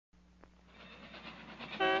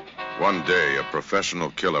One day, a professional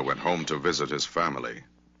killer went home to visit his family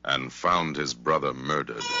and found his brother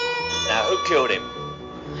murdered. Now, who killed him?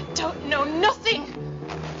 I don't know nothing.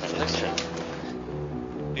 And listen,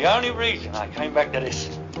 the only reason I came back to this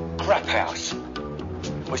crap house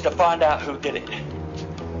was to find out who did it.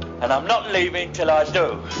 And I'm not leaving till I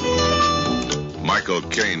do. Michael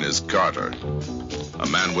Caine is Carter, a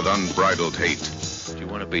man with unbridled hate. Do you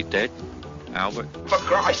want to be dead, Albert? For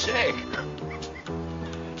Christ's sake.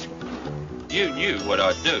 You knew what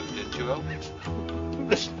I'd do, didn't you, Albert?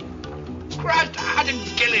 Listen, Christ, I didn't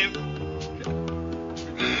kill him.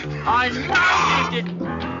 I know you didn't.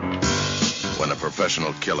 When a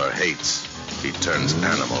professional killer hates, he turns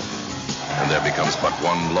animal. And there becomes but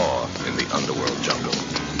one law in the underworld jungle.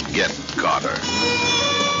 Get Carter.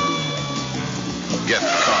 Get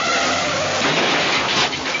Carter.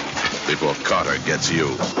 Before Carter gets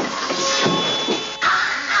you.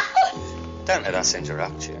 Don't let us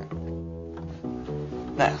interrupt you.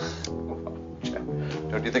 Now,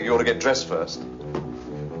 don't you think you ought to get dressed first?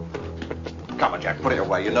 Come on, Jack, put it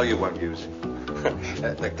away. You know you won't use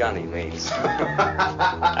it. the gun he needs.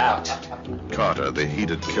 Out. Carter, the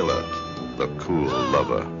heated killer. The cool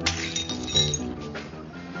lover.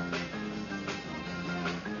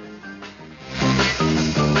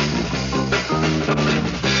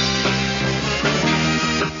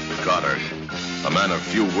 Carter, a man of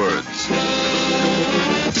few words.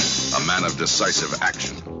 A man of decisive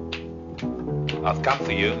action. I've come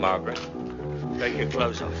for you, Margaret. Take your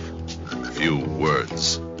clothes off. Few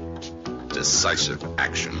words. Decisive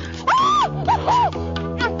action.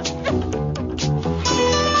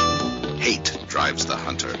 Hate drives the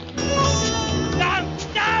hunter. No!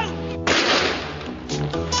 No!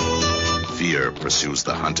 Fear pursues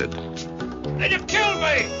the hunted. They'd have killed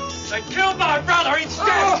me! They killed my brother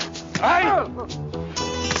instead! Hey!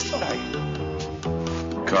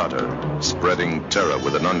 Carter, spreading terror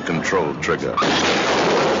with an uncontrolled trigger.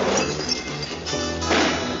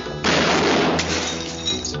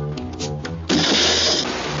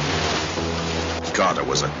 Carter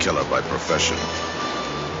was a killer by profession.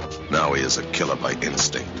 Now he is a killer by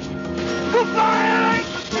instinct.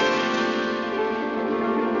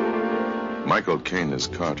 Michael Caine is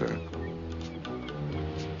Carter.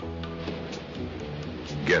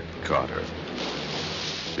 Get Carter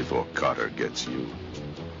before Carter gets you.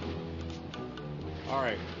 All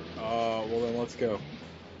right. Well, then let's go.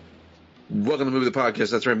 Welcome to Movie the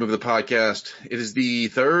Podcast. That's right, Movie the Podcast. It is the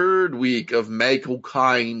third week of Michael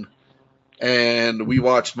Caine, and we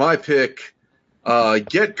watched my pick,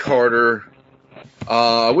 Get Carter.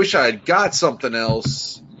 I wish I had got something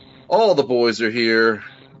else. All the boys are here,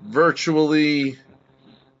 virtually.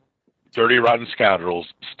 Dirty Rotten Scoundrels,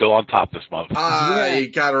 still on top this month. I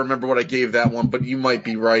gotta remember what I gave that one, but you might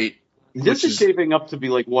be right. This is shaping up to be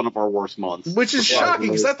like one of our worst months. Which is shocking,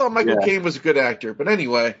 because I thought Michael Caine was a good actor. But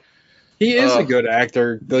anyway. He is a good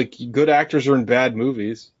actor. Like, good actors are in bad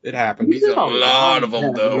movies. It happens. He's in a lot of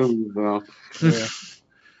them, though. Yeah.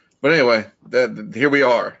 But anyway, here we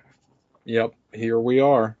are. Yep, here we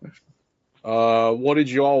are. What did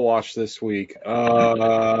you all watch this week?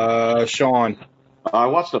 Sean. I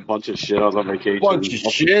watched a bunch of shit. I was on vacation.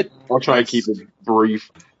 Shit? I'll try and keep it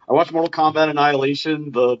brief. I watched Mortal Kombat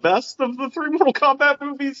Annihilation, the best of the three Mortal Kombat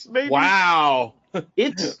movies, maybe. Wow.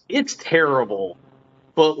 It's terrible,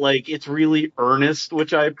 but like it's really earnest,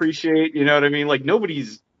 which I appreciate. You know what I mean? Like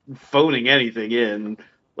nobody's phoning anything in.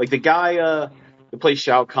 Like the guy who plays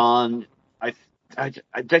Shao Kahn, I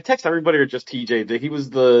text everybody or just TJ that he was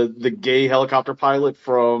the gay helicopter pilot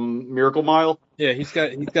from Miracle Mile. Yeah, he's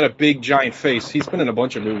got a big giant face. He's been in a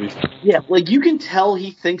bunch of movies. Yeah, like you can tell he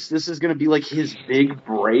thinks this is going to be like his big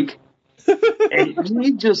break, and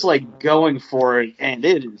he's just like going for it, and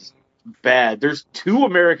it is bad. There's 2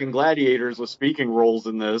 American Gladiators with speaking roles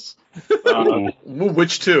in this.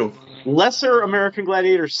 Which 2? Lesser American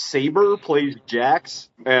Gladiator Saber plays Jax,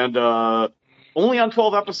 and only on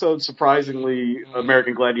 12 episodes, surprisingly,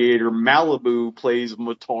 American Gladiator Malibu plays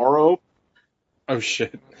Motaro. Oh,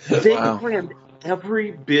 shit. They crammed every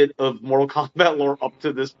bit of Mortal Kombat lore up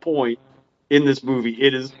to this point in this movie.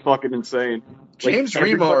 It is fucking insane. James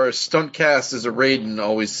Remar stunt cast as a Raiden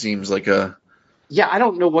always seems like a... Yeah, I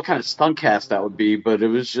don't know what kind of stunt cast that would be, but it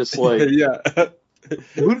was just like... Yeah.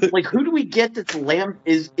 who do we get that's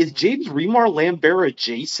is James Remar Lambert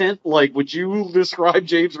adjacent? Like, would you describe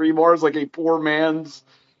James Remar as like a poor man's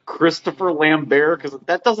Christopher Lambert? Because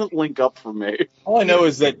that doesn't link up for me. All I know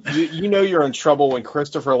is that you know you're in trouble when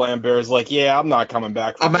Christopher Lambert is like, yeah, I'm not coming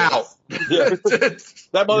back. I'm out. Yeah.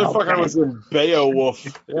 That motherfucker was in Beowulf.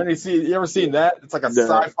 You ever seen that? It's like a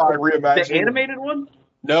sci-fi reimagining. The animated one?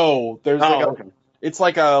 No, there's It's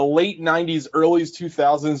like a late 90s, early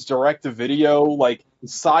 2000s direct-to-video, like,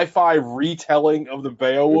 sci-fi retelling of the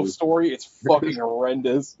Beowulf story. It's fucking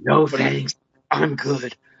horrendous. No thanks. I'm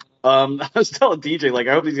good. I was telling DJ, like,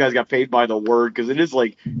 I hope these guys got paid by the word, because it is,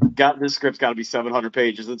 like, this script's got to be 700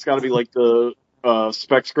 pages. It's got to be, like, the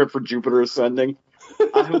spec script for Jupiter Ascending.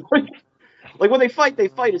 Like, when they fight,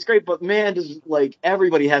 it's great, but man, just, like,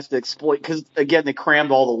 everybody has to exploit, because, again, they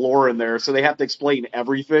crammed all the lore in there, so they have to explain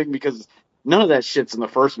everything, because none of that shit's in the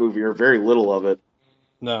first movie, or very little of it.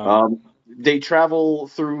 No. They travel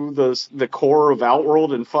through the core of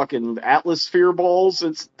Outworld and fucking Atlas sphere balls.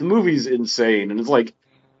 The movie's insane, and it's like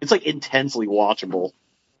intensely watchable.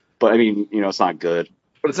 But I mean, it's not good.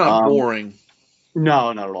 But it's not boring.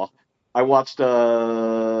 No, not at all. I watched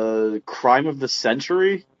Crime of the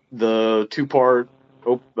Century, the 2-part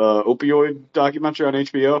opioid documentary on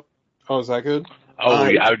HBO. Oh, is that good? Oh,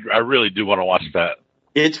 yeah, I really do want to watch that.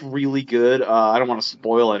 It's really good. I don't want to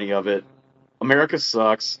spoil any of it. America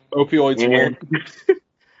sucks. Opioids win.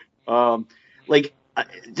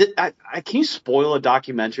 Can you spoil a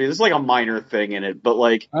documentary? There's like a minor thing in it, but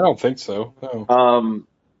like I don't think so. No.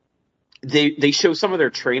 They show some of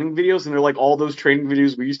their training videos, and they're like all those training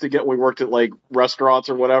videos we used to get when we worked at like restaurants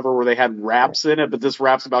or whatever, where they had raps in it, but this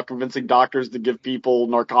rap's about convincing doctors to give people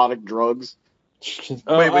narcotic drugs.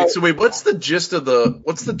 Wait. What's the gist of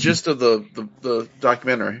the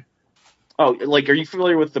documentary? Oh, like, are you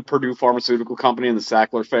familiar with the Purdue Pharmaceutical Company and the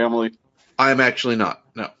Sackler family? I'm actually not.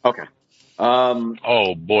 No. Okay.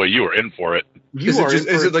 Oh boy, you were in for it. Is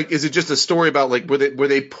it just a story about like were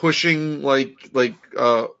they pushing like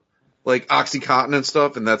OxyContin and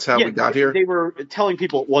stuff, and that's how we got here? They were telling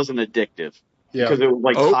people it wasn't addictive because it was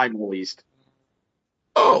like time released.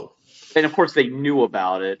 Oh. And of course they knew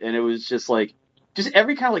about it, and it was just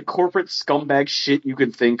every kind of like corporate scumbag shit you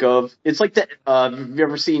can think of. It's like have you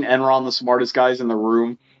ever seen Enron, the smartest guys in the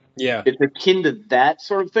room? Yeah. It's akin to that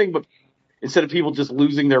sort of thing, but instead of people just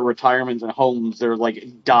losing their retirements and homes, they're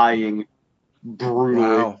like dying brutally.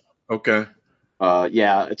 Wow. Okay.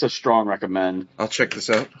 Yeah, it's a strong recommend. I'll check this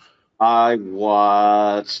out. I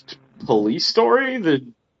watched Police Story, the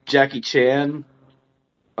Jackie Chan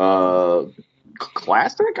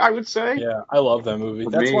classic, I would say. Yeah, I love that movie.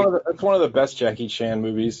 That's one of the best Jackie Chan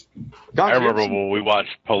movies. I remember when we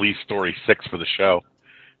watched Police Story 6 for the show.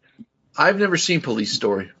 I've never seen Police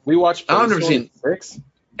Story. We watched I've never seen 6?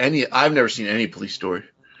 I've never seen any Police Story.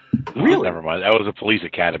 Really? Oh, never mind. That was a Police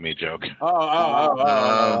Academy joke.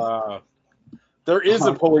 There is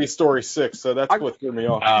a Police Story 6, so that's what threw me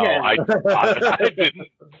off. I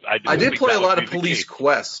did play a lot of Police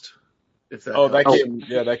Quest.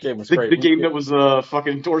 That game was great. The game that was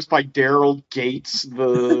fucking endorsed by Daryl Gates,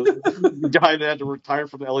 the guy that had to retire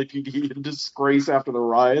from the LAPD in disgrace after the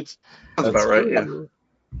riots. That's about right, yeah.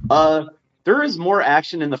 There is more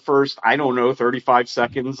action in the first, 35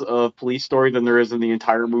 seconds of Police Story than there is in the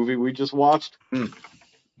entire movie we just watched.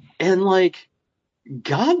 And, like,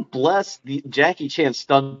 God bless the Jackie Chan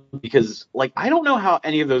stunt, because, like, I don't know how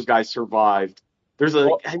any of those guys survived.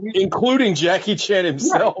 Including Jackie Chan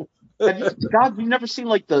himself. You've never seen,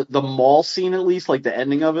 like, the mall scene, at least, like, the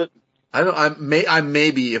ending of it? I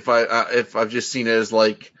maybe if I've just seen it as,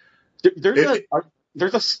 like...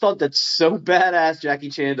 There's a stunt that's so badass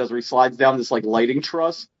Jackie Chan does, where he slides down this like lighting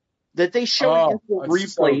truss, that they show it in the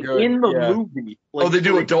replay in the movie. Like, they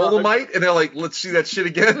do a Dolomite, and they're like, "Let's see that shit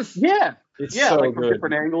again." Yeah, it's so like good. From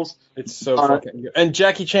different angles. It's so fucking good. And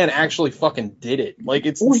Jackie Chan actually fucking did it. Like,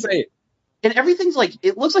 it's insane. And everything's like,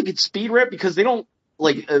 it looks like it's speed rip, because they don't,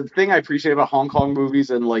 like, a thing I appreciate about Hong Kong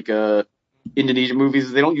movies and like Indonesian movies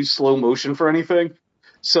is they don't use slow motion for anything.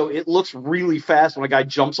 So it looks really fast when a guy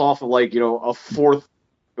jumps off of, like, a 4th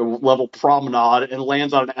level promenade and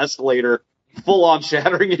lands on an escalator, full on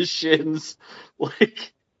shattering his shins.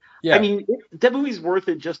 Like, I mean, that movie's worth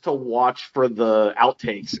it just to watch for the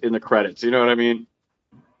outtakes in the credits. You know what I mean?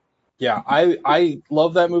 Yeah, I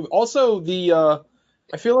love that movie. Also, I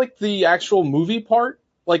feel like the actual movie part,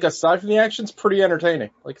 like, aside from the action's pretty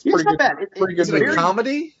entertaining. Like, it's pretty not good. bad. Pretty good. Is it a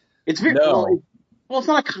comedy? It's very well, it's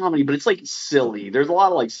not a comedy, but it's like silly. There's a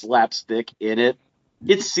lot of like slapstick in it.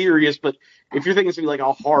 It's serious, but if you're thinking it's gonna be like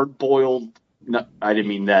a hard-boiled, no, I didn't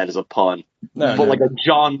mean that as a pun, like a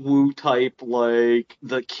John Woo type, like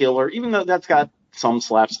The Killer, even though that's got some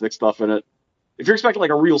slapstick stuff in it. If you're expecting like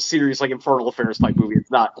a real serious, like Infernal Affairs type movie,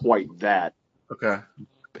 it's not quite that. Okay.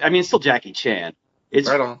 I mean, it's still Jackie Chan. It's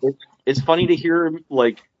right on. It's funny to hear him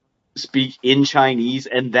like speak in Chinese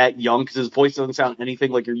and that young, because his voice doesn't sound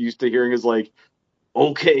anything like you're used to hearing his like,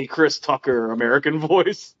 okay, Chris Tucker American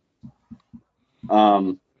voice.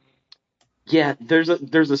 Yeah, there's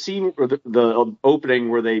a scene where the opening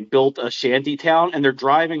where they built a shanty town and they're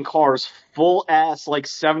driving cars full ass like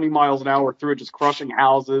 70 miles an hour through it, just crushing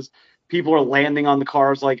houses. People are landing on the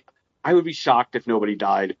cars. Like, I would be shocked if nobody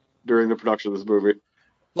died during the production of this movie.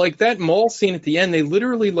 Like that mall scene at the end, they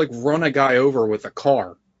literally like run a guy over with a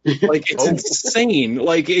car. Like it's insane.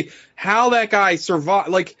 Like how that guy survived.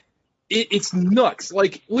 Like it's nuts.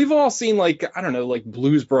 Like we've all seen like I don't know, like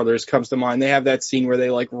Blues Brothers comes to mind. They have that scene where they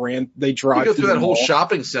drive go through that the whole mall.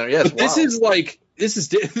 shopping center. Yeah, But this is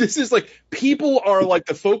like people are like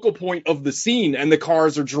the focal point of the scene, and the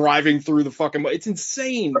cars are driving through the fucking. It's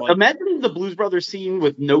insane. Like, imagine the Blues Brothers scene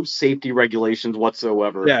with no safety regulations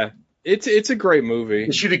whatsoever. Yeah, it's a great movie.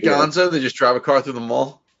 They shoot at Gonzo. They just drive a car through the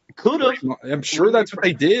mall. Could have. I'm sure that's what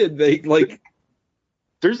they did. They like.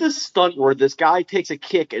 There's this stunt where this guy takes a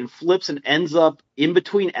kick and flips and ends up in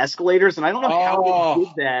between escalators, and I don't know how they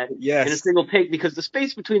did that in a single take because the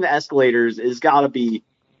space between the escalators has got to be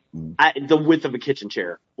the width of a kitchen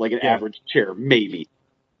chair, like an average chair, maybe.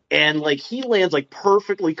 And like he lands like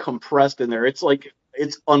perfectly compressed in there. It's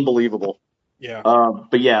unbelievable. Yeah.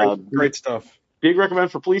 But yeah, great stuff. Big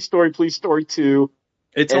recommend for Police Story 2.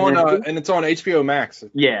 It's on HBO Max.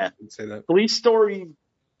 Yeah. I'd say that. Police Story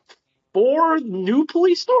 4, New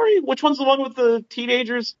Police Story? Which one's the one with the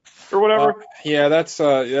teenagers or whatever? Yeah, that's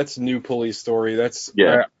New Police Story. That's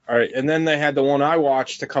all right. And then they had the one I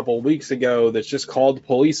watched a couple of weeks ago that's just called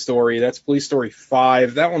Police Story. That's Police Story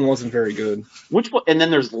 5. That one wasn't very good. Which one? And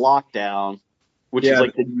then there's Lockdown, which is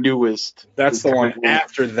like the newest. That's the one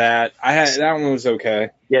after that. That one was okay.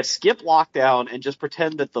 Yeah, skip Lockdown and just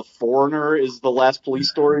pretend that The Foreigner is the last Police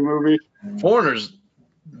Story movie. Foreigner's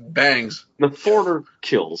bangs. The Foreigner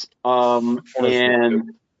kills.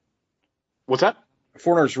 And what's that?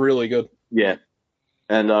 Foreigner's really good. Yeah.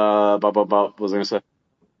 And what was I gonna say?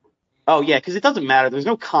 Oh yeah, because it doesn't matter. There's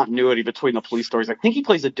no continuity between the police stories. I think he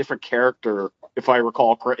plays a different character, if I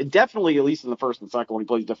recall correctly. Definitely, at least in the first and second one, he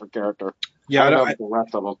plays a different character. Yeah, I don't know about the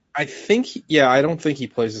rest of them. I think. I don't think he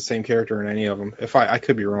plays the same character in any of them. If I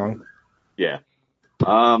could be wrong. Yeah.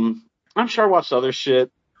 I'm sure I watched other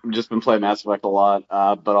shit. I've just been playing Mass Effect a lot,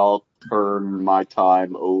 but I'll turn my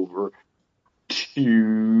time over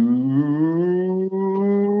to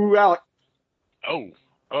Alec. So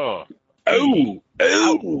I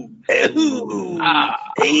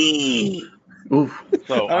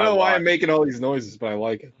don't know why I'm making all these noises, but I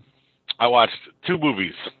like it. I watched 2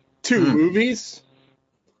 movies. 2 movies?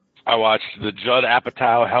 I watched the Judd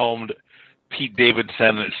Apatow helmed Pete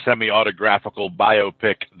Davidson semi-autographical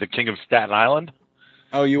biopic, The King of Staten Island.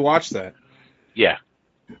 Oh, you watched that? Yeah.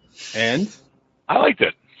 And? I liked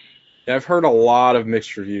it. Yeah, I've heard a lot of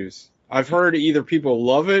mixed reviews. I've heard either people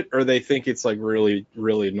love it or they think it's like really,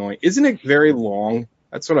 really annoying. Isn't it very long?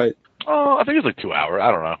 That's what I think it's like 2 hours.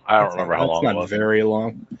 I don't know. I don't remember how long it was. It's not very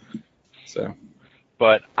long. So.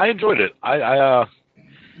 But I enjoyed it. I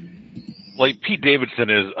like Pete Davidson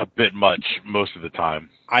is a bit much most of the time.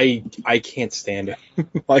 I can't stand it.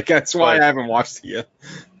 Like that's why I haven't watched it yet.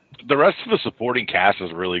 The rest of the supporting cast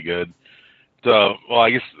is really good.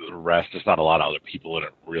 I guess the rest, there's not a lot of other people in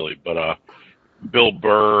it really, but Bill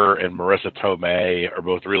Burr and Marissa Tomei are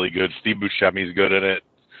both really good. Steve Buscemi's good in it.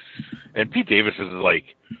 And Pete Davidson is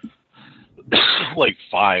like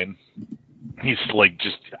fine. He's like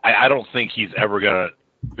just I don't think he's ever gonna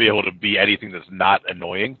be able to be anything that's not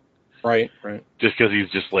annoying. Right. Just because he's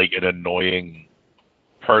just like an annoying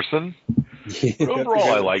person. Yeah, but overall,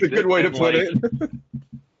 I liked it. That's a good way to put it.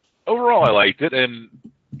 Overall, I liked it, and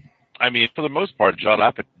I mean, for the most part, Judd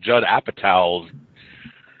Apatow's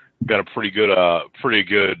got a pretty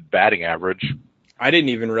good batting average. I didn't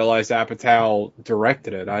even realize Apatow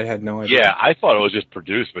directed it. I had no idea. Yeah, I thought it was just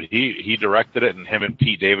produced, but he directed it, and him and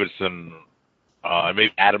Pete Davidson,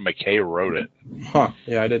 maybe Adam McKay wrote it. Huh?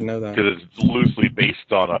 Yeah, I didn't know that. Because it's loosely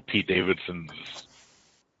based on Pete Davidson's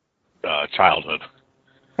childhood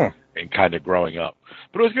and kind of growing up.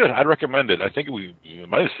 But it was good. I'd recommend it. I think we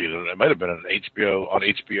might have seen it. It might have been on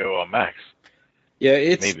HBO Max. Yeah,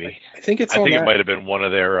 it's maybe. I think it's. I think it might have been one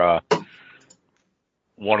of their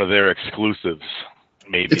exclusives.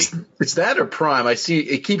 Maybe it's that or Prime. I see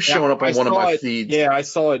it keeps showing up on one of my feeds. Yeah, I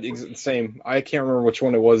saw it the same. I can't remember which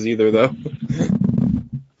one it was either though.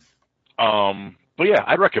 But yeah,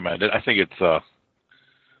 I'd recommend it. I think it's. I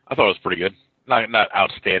thought it was pretty good. Not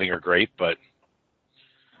outstanding or great, but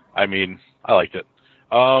I mean, I liked it.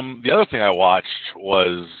 The other thing I watched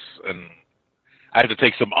was, and I had to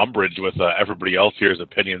take some umbrage with everybody else here's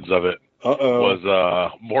opinions of it.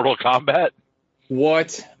 Was Mortal Kombat.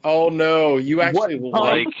 What? Oh no! You actually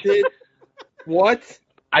liked it? What?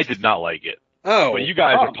 I did not like it. Oh, but you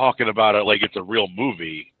guys are talking about it like it's a real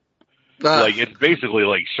movie. Like, it's basically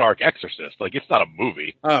like Shark Exorcist. Like, it's not a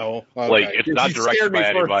movie. Oh, okay. Like, it's not You directed scared me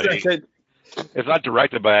by for a anybody. second. It's not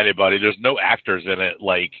directed by anybody. There's no actors in it.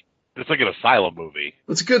 Like, it's like an asylum movie.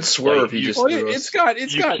 It's a good swerve. Like, he just Well, threw it's us. got You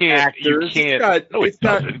actors. can't- no, it It's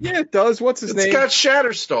got doesn't. yeah, it does. What's his It's name? got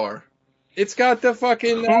Shatterstar. It's got the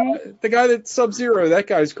fucking the guy that's Sub-Zero. That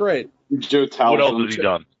guy's great. Joe Talbot. What else has he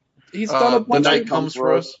done? He's done a The bunch Night of Comes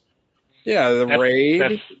for Us. yeah, the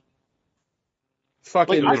Raid,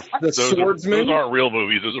 fucking Like, the those Swordsman. aren't real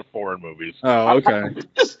movies. Those are foreign movies. Oh, okay.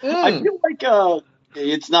 I feel like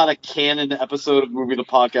it's not a canon episode of Movie the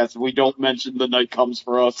Podcast if we don't mention The Night Comes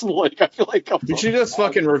for Us. Like, I feel like We should just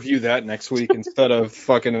fucking review that next week instead of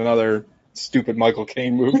fucking another stupid Michael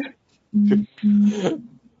Caine movie.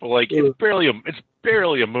 But like, it's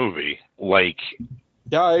barely a movie. Like,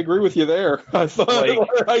 Yeah, I agree with you there. I thought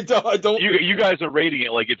Like, I don't. you guys are rating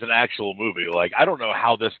it like it's an actual movie. Like, I don't know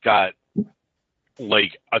how this got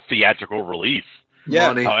like a theatrical release. Yeah,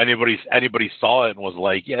 Money. How anybody saw it and was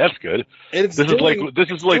like, yeah, that's good. it's This is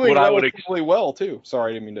like doing what I would relatively well too.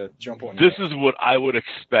 Sorry, I didn't mean to jump on. This is what I would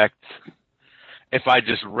expect if I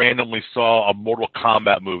just randomly saw a Mortal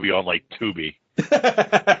Kombat movie on like Tubi.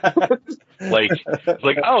 Like, it's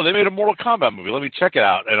like, oh, they made a Mortal Kombat movie. Let me check it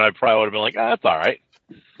out. And I probably would have been like, ah, that's all right.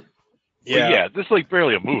 yeah. But yeah, this is like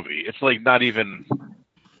barely a movie. It's like not even.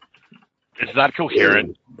 It's not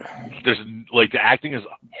coherent. There's like the acting is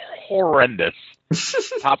horrendous,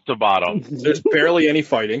 top to bottom. There's barely any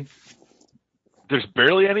fighting. There's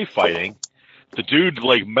barely any fighting. The dude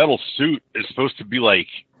like metal suit is supposed to be like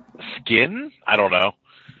skin. I don't know.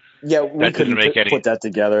 Yeah, we That couldn't didn't make any- put that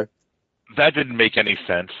together. That didn't make any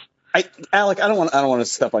sense. Alec, I don't want to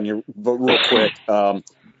step on you, but real quick,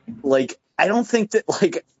 like I don't think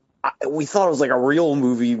that we thought it was like a real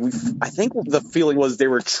movie. I think the feeling was they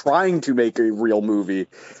were trying to make a real movie.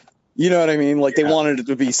 You know what I mean? Like they wanted it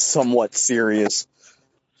to be somewhat serious.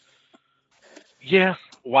 Yeah.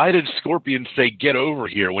 Why did Scorpion say "get over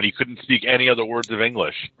here" when he couldn't speak any other words of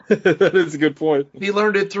English? That is a good point. He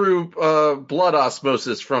learned it through blood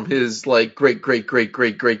osmosis from his like great grandson.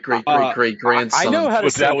 I know how to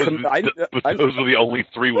But say. those were the only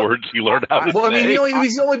 3 words he learned how to Well, I say. mean,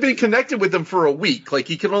 he's only been connected with them for a week. Like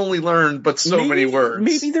he can only learn but many words.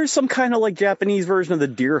 Maybe there's some kind of like Japanese version of the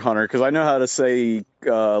Deer Hunter because I know how to say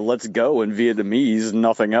 "let's go" in Vietnamese,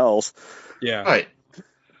 nothing else. Yeah. Right.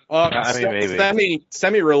 I mean, maybe.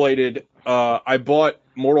 Semi-related. I bought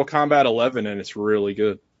Mortal Kombat 11 and it's really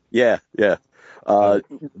good. Yeah. Love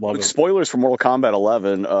it. Spoilers for Mortal Kombat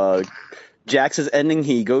 11. Jax's ending,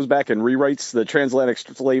 he goes back and rewrites the transatlantic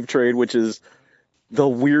slave trade, which is the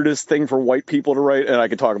weirdest thing for white people to write, and I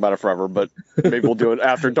could talk about it forever, but maybe we'll do it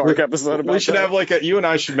after dark episode about it. We should have you and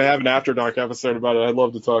I should have an After Dark episode about it. I'd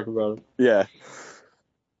love to talk about it. Yeah.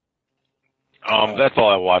 That's all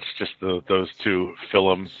I watched, just those 2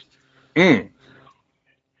 films. TJ.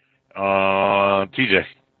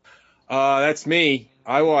 That's me.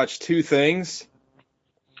 I watched 2 things.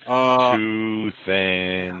 2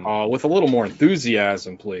 things. With a little more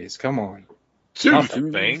enthusiasm, please. Come on.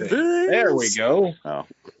 2 things. There we go. Oh.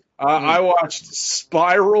 I watched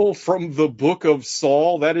Spiral from the Book of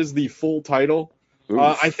Saul. That is the full title.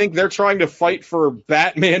 I think they're trying to fight for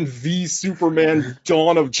Batman v Superman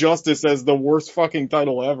Dawn of Justice as the worst fucking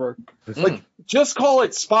title ever. Like, just call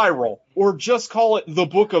it Spiral, or just call it The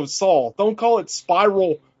Book of Saul. Don't call it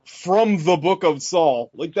Spiral from the Book of Saul.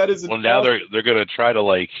 Like, that is... Well, now they're going to try to,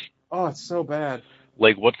 like... Oh, it's so bad.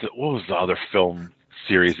 Like, what was the other film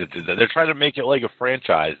series that did that? They're trying to make it like a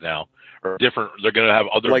franchise now. Or different... They're going to have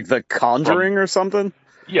other... Like The Conjuring or something?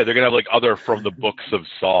 Yeah, they're going to have, like, other from the books of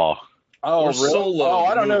Saw. Oh, Or really? Solo, Oh,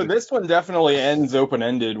 I don't know. movie. This one definitely ends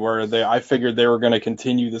open-ended, where I figured they were going to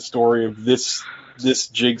continue the story of this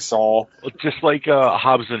Jigsaw. Just like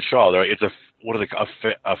Hobbs and Shaw. It's a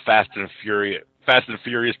Fast and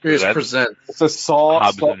Furious presents It's a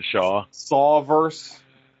Hobbs and Shaw. Sawverse.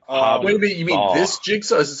 Wait a minute, you mean Saw. this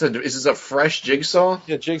Jigsaw? Is this a fresh Jigsaw?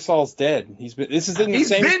 Yeah, Jigsaw's dead. He's been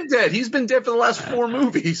dead. He's been dead for the last 4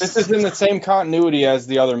 movies. This is in the same continuity as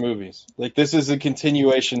the other movies. Like, this is a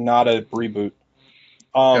continuation, not a reboot.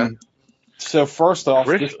 So first off,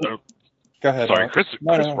 go ahead. Sorry, Alex. Chris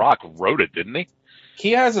No. Rock wrote it, didn't he?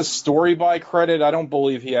 He has a story by credit. I don't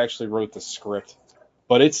believe he actually wrote the script,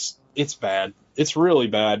 but it's bad. It's really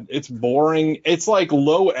bad. It's boring. It's like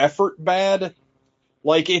low effort bad.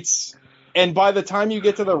 Like and by the time you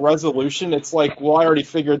get to the resolution, it's like, well, I already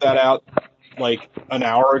figured that out like an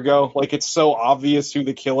hour ago. Like, it's so obvious who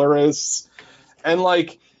the killer is. And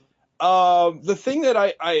like, the thing that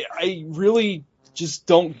I really just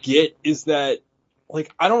don't get is that,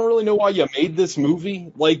 like, I don't really know why you made this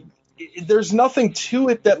movie. Like, there's nothing to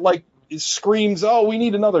it that, like, screams, "Oh, we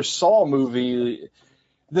need another Saw movie."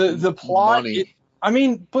 The plot.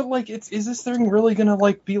 But like, is this thing really gonna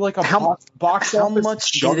like be like a box How office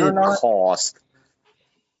much did it juggernaut? cost?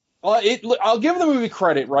 I'll give the movie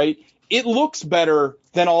credit, right? It looks better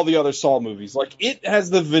than all the other Saw movies. Like, it has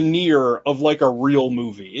the veneer of like a real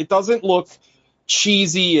movie. It doesn't look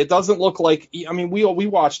cheesy. It doesn't look like, I mean, we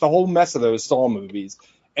watched the whole mess of those Saw movies,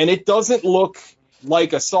 and it doesn't look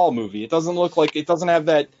like a Saw movie. It doesn't look like, it doesn't have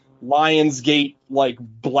that Lionsgate like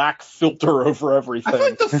black filter over everything. I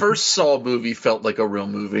think the first Saw movie felt like a real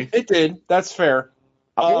movie. It did. That's fair.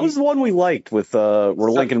 What was the one we liked with where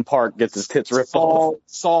Linkin Park gets his tits ripped off?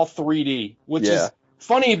 Saw 3D, which is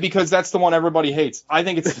funny because that's the one everybody hates. I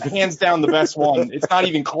think it's hands down the best one. It's not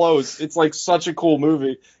even close. It's like such a cool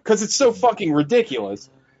movie because it's so fucking ridiculous.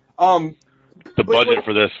 The budget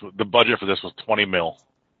for this was $20 million.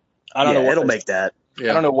 I don't know what it'll make that. I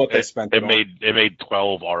don't know what they spent. It made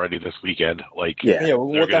 12 already this weekend. Like,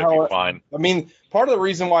 what the hell? Fine. I mean, part of the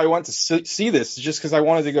reason why I went to see this is just because I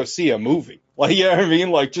wanted to go see a movie. Like, you know what I mean?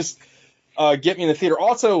 Like, just get me in the theater.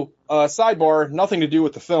 Also, sidebar, nothing to do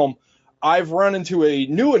with the film. I've run into a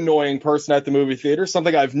new annoying person at the movie theater,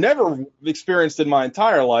 something I've never experienced in my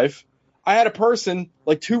entire life. I had a person,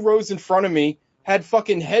 like 2 rows in front of me, had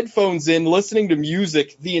fucking headphones in, listening to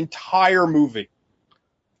music the entire movie.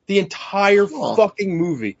 The entire fucking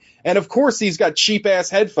movie. And of course he's got cheap ass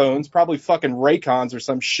headphones, probably fucking Raycons or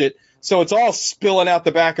some shit. So it's all spilling out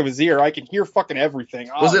the back of his ear. I can hear fucking everything.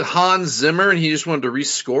 Was it Hans Zimmer and he just wanted to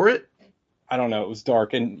rescore it? I don't know. It was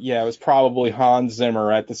dark. And yeah, it was probably Hans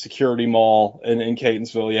Zimmer at the Security Mall in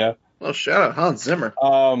Catonsville. Yeah. Well, shout out Hans Zimmer.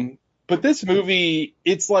 But this movie,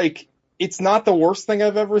 it's like, it's not the worst thing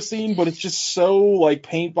I've ever seen, but it's just so like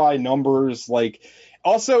paint by numbers. Like,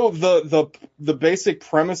 also, the basic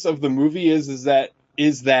premise of the movie is that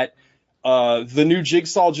the new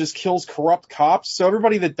Jigsaw just kills corrupt cops. So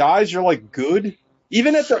everybody that dies, you're like, good.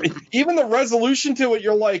 Even the resolution to it,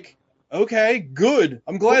 you're like, okay, good.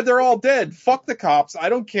 I'm glad they're all dead. Fuck the cops. I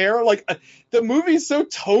don't care. Like, the movie's so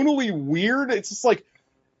tonally weird. It's just like.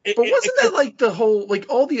 But wasn't that like the whole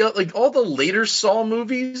all the later Saw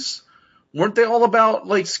movies? Weren't they all about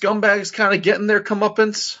like scumbags kind of getting their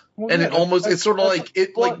comeuppance? Well, and it's sort of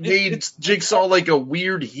like made Jigsaw like a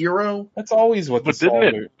weird hero. That's always what the Saw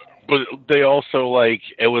do. But they also like,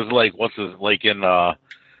 it was like, in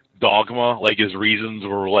Dogma, like his reasons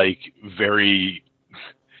were like very.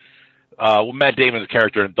 Matt Damon's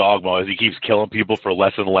character in Dogma is he keeps killing people for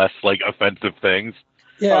less and less like offensive things.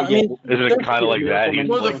 Yeah, I mean, isn't it kind of like that? He's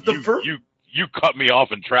like, you cut me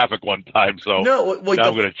off in traffic one time, so now I'm going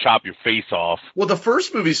to chop your face off. Well, the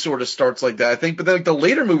first movie sort of starts like that, I think, but then like, the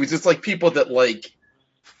later movies, it's like people that like,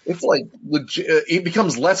 it's like legit, it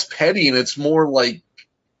becomes less petty and it's more like,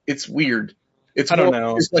 it's weird. It's don't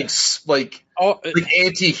know. It's like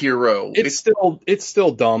anti-hero. It's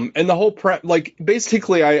still dumb, and the whole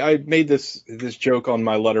basically, I made this joke on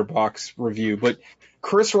my Letterboxd review, but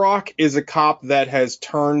Chris Rock is a cop that has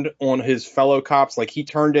turned on his fellow cops. Like, he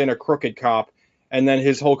turned in a crooked cop, and then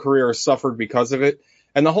his whole career has suffered because of it.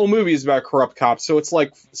 And the whole movie is about corrupt cops. So it's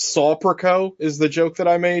like Sawpreco is the joke that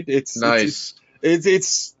I made. It's nice.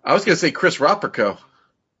 It's I was gonna say Chris Ropreco.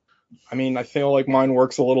 I mean, I feel like mine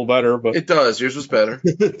works a little better, but it does. Yours was better.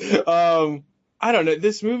 I don't know.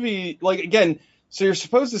 This movie, like, again. So you're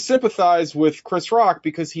supposed to sympathize with Chris Rock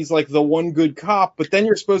because he's like the one good cop, but then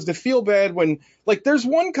you're supposed to feel bad when, like, there's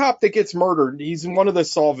one cop that gets murdered. He's one of the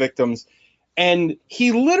Saw victims, and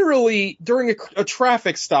he literally, during a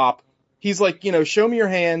traffic stop, he's like, show me your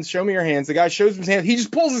hands, show me your hands. The guy shows him his hands. He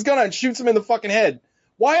just pulls his gun out and shoots him in the fucking head.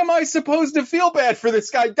 Why am I supposed to feel bad for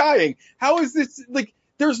this guy dying? How is this, like,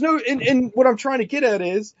 there's no, and what I'm trying to get at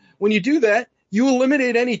is, when you do that, you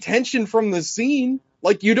eliminate any tension from the scene.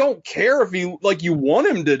 Like, you don't care if you want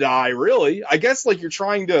him to die, really. I guess, like, you're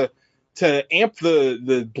trying to amp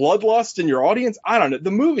the bloodlust in your audience. I don't know. The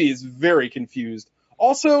movie is very confused.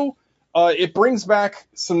 Also, it brings back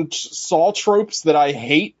some Saw tropes that I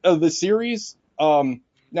hate of the series.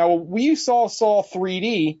 Now, we saw Saw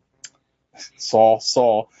 3D.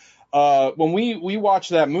 When we watched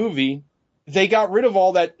that movie, they got rid of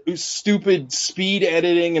all that stupid speed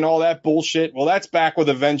editing and all that bullshit. Well, that's back with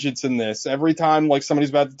a vengeance in this. Every time, like, somebody's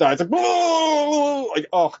about to die, it's like,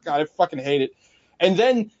 oh, God, I fucking hate it. And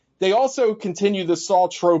then they also continue the Saw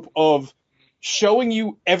trope of showing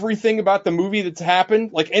you everything about the movie that's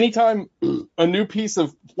happened. Like, anytime a new piece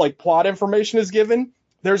of, like, plot information is given,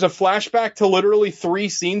 there's a flashback to literally 3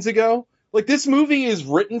 scenes ago. Like, this movie is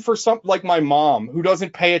written for something like my mom, who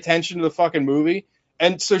doesn't pay attention to the fucking movie.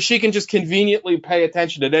 And so she can just conveniently pay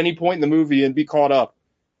attention at any point in the movie and be caught up.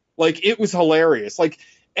 Like, it was hilarious. Like,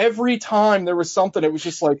 every time there was something, it was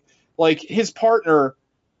just like his partner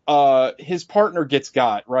gets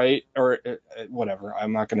got, right? Or whatever.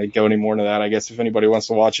 I'm not going to go any more into that, I guess, if anybody wants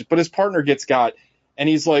to watch it. But his partner gets got, and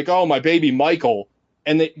he's like, oh, my baby Michael.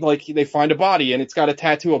 And they find a body, and it's got a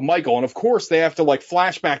tattoo of Michael. And, of course, they have to, like,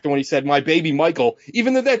 flashback to when he said, my baby Michael.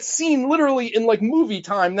 Even though that scene, literally, in, like, movie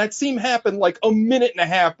time, that scene happened, like, a minute and a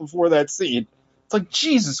half before that scene. It's like,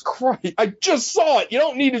 Jesus Christ, I just saw it. You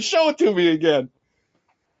don't need to show it to me again.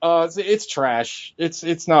 It's trash.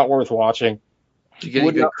 It's not worth watching. Did you get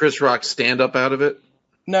any good Chris Rock stand-up out of it?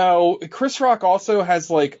 No, Chris Rock also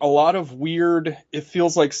has, like, a lot of weird, it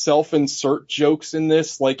feels like self-insert jokes in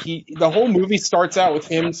this. Like, the whole movie starts out with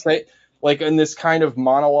him in this kind of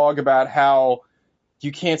monologue about how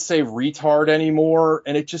you can't say retard anymore,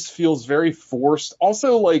 and it just feels very forced.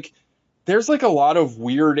 Also, like, there's, like, a lot of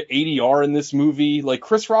weird ADR in this movie. Like,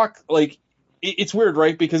 Chris Rock, like, it's weird,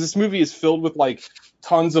 right? Because this movie is filled with, like,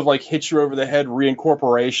 tons of, like, hit you over the head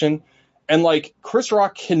reincorporation. And, like, Chris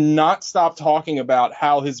Rock cannot stop talking about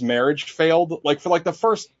how his marriage failed, like, for, like, the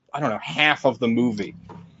first, I don't know, half of the movie.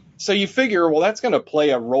 So you figure, well, that's going to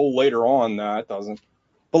play a role later on. No, it doesn't.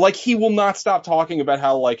 But, like, he will not stop talking about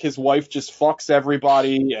how, like, his wife just fucks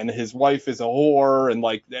everybody, and his wife is a whore, and,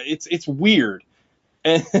 like, it's weird.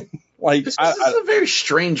 And, like... This is a very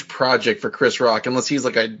strange project for Chris Rock, unless he's,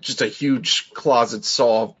 like, just a huge closet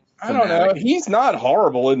saw. I don't know. He's not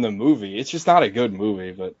horrible in the movie. It's just not a good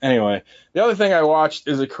movie. But anyway, the other thing I watched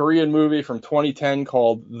is a Korean movie from 2010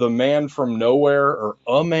 called The Man from Nowhere, or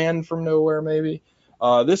A Man from Nowhere, maybe.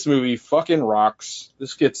 This movie fucking rocks.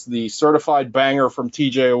 This gets the certified banger from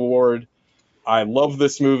TJ Award. I love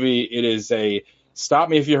this movie. It is stop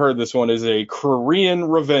me if you heard this one, is a Korean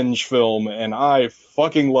revenge film, and I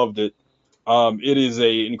fucking loved it. It is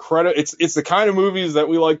it's the kind of movies that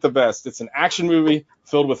we like the best. It's an action movie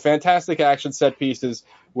filled with fantastic action set pieces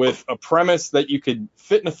with a premise that you could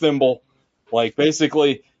fit in a thimble. Like,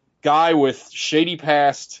 basically, guy with shady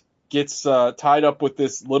past gets tied up with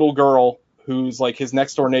this little girl who's like his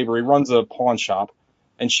next door neighbor. He runs a pawn shop,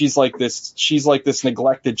 and she's like this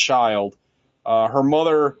neglected child. Her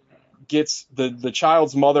mother gets the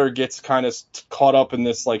child's mother gets kind of caught up in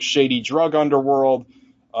this like shady drug underworld.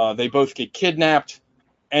 They both get kidnapped.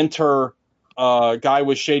 Enter guy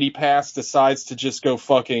with shady past, decides to just go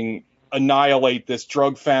fucking annihilate this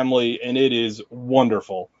drug family, and it is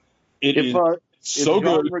wonderful. If good.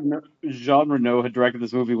 Jean Reno had directed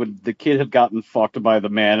this movie, would the kid have gotten fucked by the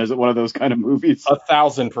man? Is it one of those kind of movies?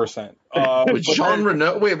 1,000%. Jean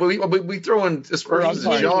Reno? Wait, we throw in aspersions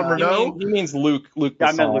of Jean Reno? He means Luc Besson.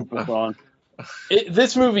 I meant Luc Besson.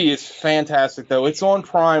 This movie is fantastic, though. It's on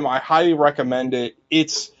Prime. I highly recommend it.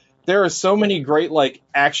 There are so many great like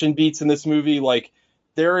action beats in this movie. Like,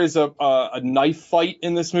 there is a knife fight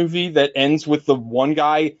in this movie that ends with the one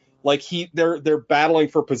guy like they're battling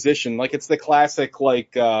for position. Like, it's the classic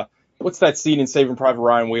like what's that scene in Saving Private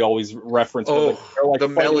Ryan we always reference? Oh, they're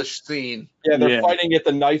the Mellish scene. Yeah, they're fighting at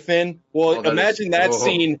the knife in. Well, imagine that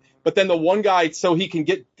scene, but then the one guy, so he can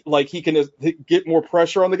get more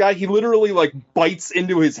pressure on the guy, he literally like bites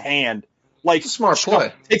into his hand. Like, smart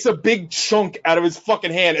play. Takes a big chunk out of his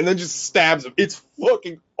fucking hand and then just stabs him. It's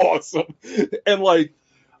fucking awesome. And like,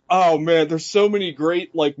 oh man, there's so many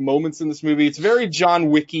great like moments in this movie. It's very John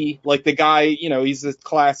Wicky. Like, the guy, he's a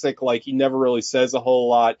classic, like, he never really says a whole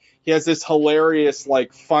lot. He has this hilarious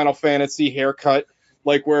like Final Fantasy haircut,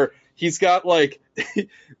 like where he's got like,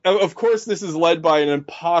 of course this is led by an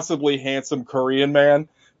impossibly handsome Korean man.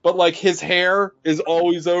 But, like, his hair is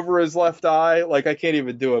always over his left eye. Like, I can't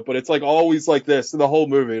even do it. But it's, like, always like this the whole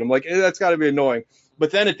movie. And I'm like, that's got to be annoying. But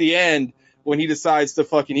then at the end, when he decides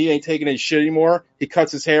to he ain't taking any shit anymore, he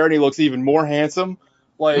cuts his hair and he looks even more handsome.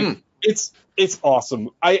 Like, it's awesome.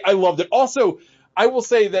 I loved it. Also, I will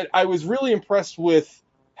say that I was really impressed with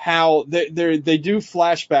how they do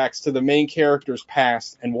flashbacks to the main character's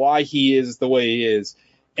past and why he is the way he is.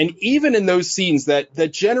 And even in those scenes that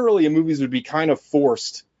generally in movies would be kind of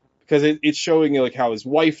forced, because it's showing like how his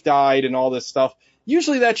wife died and all this stuff.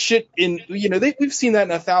 Usually that shit we've seen that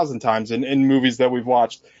 1,000 times in movies that we've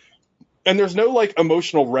watched, and there's no like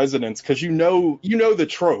emotional resonance because you know the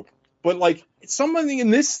trope. But like something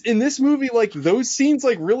in this movie, like those scenes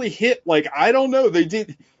like really hit. Like, I don't know,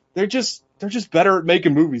 they're just better at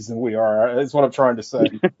making movies than we are. Is what I'm trying to say.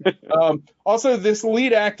 Also, this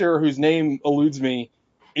lead actor whose name eludes me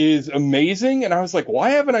is amazing, and I was like,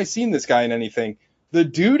 why haven't I seen this guy in anything? The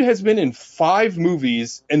dude has been in 5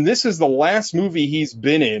 movies, and this is the last movie he's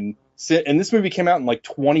been in, and this movie came out in like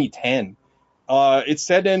 2010. It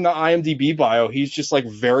said in the IMDb bio he's just like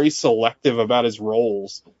very selective about his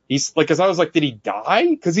roles. He's like, because I was like, did he die?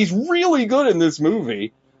 Because he's really good in this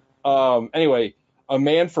movie. Anyway, A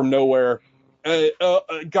Man from Nowhere.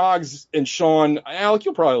 Gogs and Sean, Alec,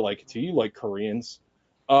 you'll probably like it too. You like Koreans.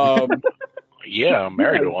 Yeah, I'm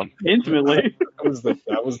married to one. Intimately.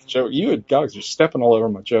 That was the joke. You and Gogs are stepping all over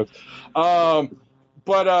my joke.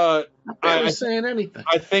 But I was saying anything.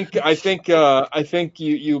 I think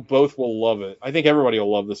you both will love it. I think everybody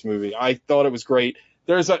will love this movie. I thought it was great.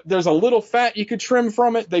 There's a little fat you could trim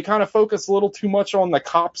from it. They kind of focus a little too much on the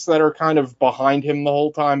cops that are kind of behind him the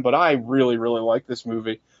whole time, but I really, really like this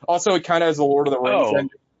movie. Also, it kind of has the Lord of the Rings ending.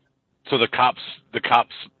 So the cops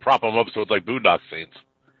prop him up so it's like Boondock Saints.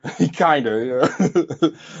 Kind of,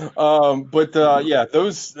 yeah.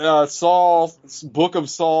 Those Saul, Book of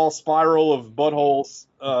Saul, Spiral of Buttholes,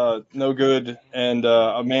 no good, and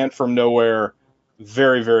A Man from Nowhere,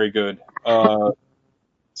 very, very good.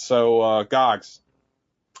 So Gogs.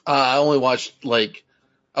 I only watched like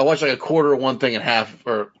a quarter of one thing and half,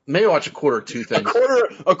 or maybe I watched a quarter of two things.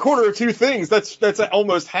 A quarter of two things. That's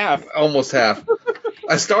almost half. Almost half.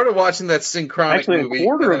 I started watching that Synchronic movie,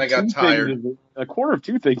 and then I got tired. A quarter of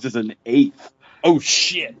two things is an eighth. Oh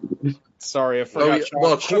shit! Sorry, I forgot.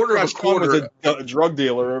 Well, a quarter of a quarter was a drug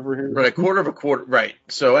dealer over here. Right, a quarter of a quarter. Right.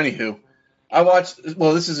 So, anywho, I watched.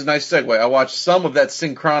 Well, this is a nice segue. I watched some of that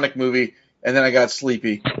Synchronic movie, and then I got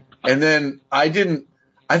sleepy, and then I didn't.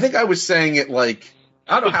 I think I was saying it like.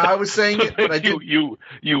 I don't know how I was saying it, but I did. You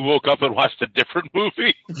woke up and watched a different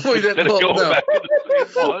movie Well, instead of going back to the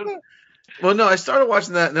same one. Well, no, I started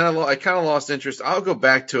watching that, and then I kind of lost interest. I'll go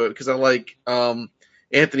back to it because I like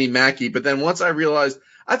Anthony Mackie. But then once I realized,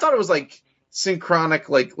 I thought it was like synchronic,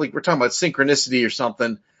 like we're talking about synchronicity or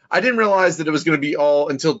something. I didn't realize that it was going to be all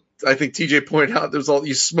until I think TJ pointed out there was all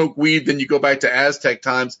you smoke weed, then you go back to Aztec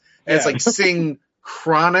times, and it's like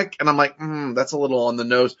synchronic, and I'm like, that's a little on the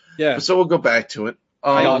nose. Yeah. So we'll go back to it.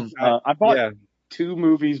 I bought 2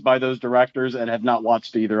 movies by those directors and have not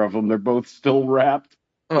watched either of them. They're both still wrapped.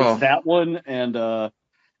 Oh. It's that one and The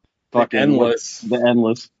Endless. The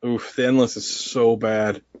Endless. Oof, The Endless is so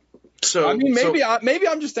bad. So I mean, maybe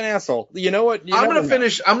I'm just an asshole. You know what? I'm gonna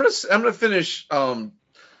finish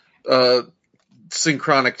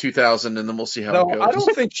Synchronic 2000, and then we'll see how it goes. I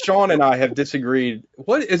don't think Sean and I have disagreed.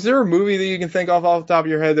 What is there a movie that you can think of off the top of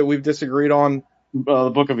your head that we've disagreed on? The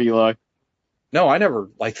Book of Eli. No, I never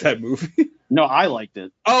liked that movie. No, I liked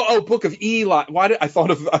it. Oh, Book of Eli. I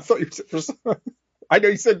thought you said. I know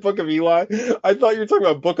you said Book of Eli. I thought you were talking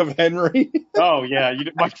about Book of Henry. Oh yeah,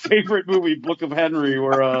 my favorite movie, Book of Henry,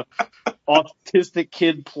 where a autistic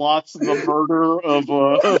kid plots the murder of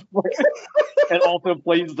and also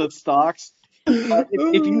plays the stocks.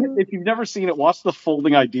 If you've never seen it, watch the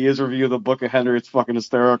Folding Ideas review of the Book of Henry. It's fucking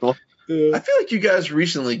hysterical. I feel like you guys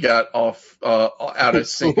recently got off out of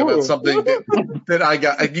sync about something that I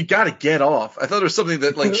got. You got to get off. I thought it was something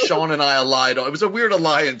that like Sean and I allied on. It was a weird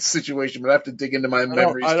alliance situation, but I have to dig into my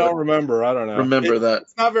memories. I don't remember. I don't know. Remember that?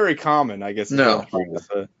 It's not very common, I guess. No.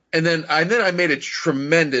 And then I made a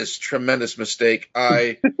tremendous mistake.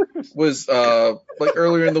 I was like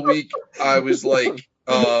earlier in the week. I was like.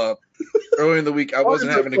 Earlier in the week, I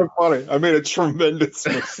wasn't having funny. I made a tremendous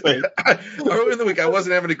mistake. Earlier in the week, I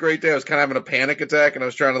wasn't having a great day. I was kind of having a panic attack, and I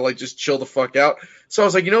was trying to like just chill the fuck out. So I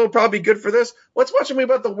was like, you know what would probably be good for this? Let's watch a movie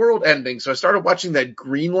about the world ending. So I started watching that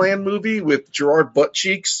Greenland movie with Gerard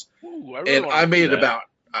Buttcheeks, and I made it about.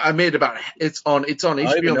 It's on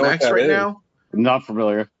HBO Max right now. Not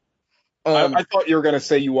familiar. I thought you were going to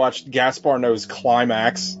say you watched Gaspar Noé's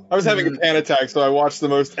Climax. I was having a panic attack, so I watched the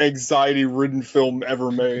most anxiety-ridden film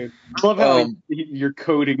ever made. I love how you're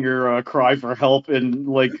coding your cry for help in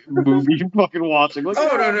like movie you're fucking watching. Like,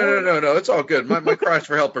 no, it's all good. My cries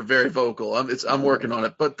for help are very vocal. I'm working on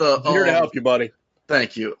it. But I'm here to help you, buddy.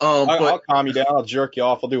 Thank you. I'll calm you down. I'll jerk you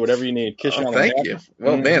off. I'll do whatever you need. Kiss you on the Thank you.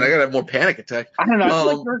 Well, man, I gotta have more panic attack. I don't know. I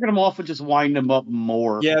feel like jerking them off would just wind them up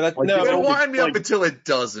more. Yeah, that's like, it'll wind me up until it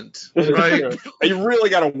doesn't. Right? You really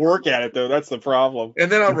got to work at it, though. That's the problem. And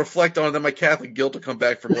then I'll reflect on it. Then my Catholic guilt will come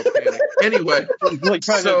back from more panic. Anyway, like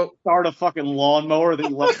trying to start a fucking lawnmower that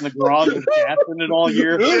you left in the garage and gas in it all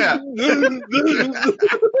year. Yeah.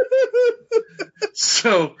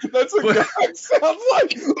 So that's what God sounds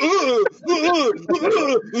like. I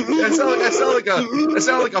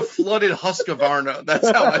sound like a flooded Husqvarna. That's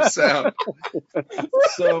how I sound.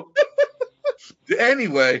 So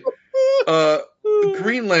anyway,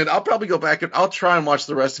 Greenland. I'll probably go back and I'll try and watch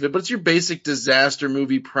the rest of it. But it's your basic disaster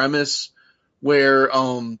movie premise where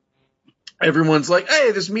everyone's like,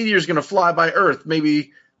 "Hey, this meteor is going to fly by Earth.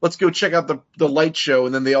 Maybe let's go check out the light show."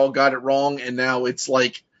 And then they all got it wrong, and now it's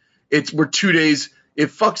like we're 2 days. It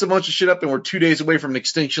fucks a bunch of shit up, and we're 2 days away from an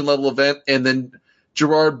extinction level event. And then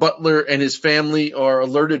Gerard Butler and his family are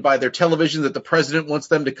alerted by their television that the president wants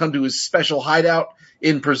them to come to his special hideout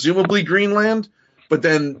in presumably Greenland. But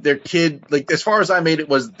then their kid, like, as far as I made it,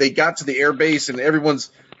 was they got to the air base and everyone's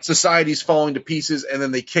society's falling to pieces, and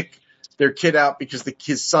then they kick their kid out because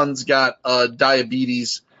his son's got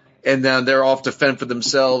diabetes, and then they're off to fend for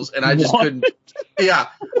themselves. And I just couldn't. Yeah,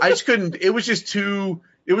 I just couldn't. It was just too.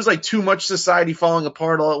 It was like too much society falling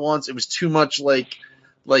apart all at once. It was too much like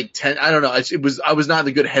I don't know. I was not in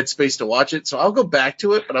a good headspace to watch it, so I'll go back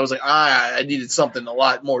to it. But I was like, I needed something a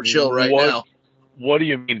lot more chill now. What do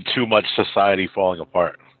you mean too much society falling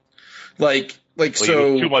apart? Like so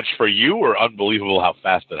it was too much for you, or unbelievable how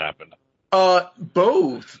fast it happened?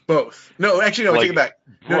 Both. No, actually, no. Take it back.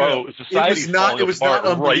 Bro, society's it was not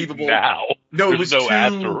unbelievable. Right now. No, it was no too,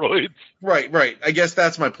 asteroids. Right. I guess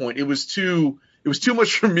that's my point. It was too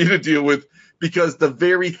much for me to deal with because the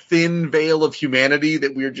very thin veil of humanity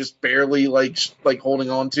that we were just barely like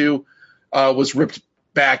holding on to was ripped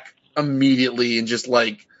back immediately, and just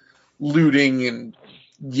like looting and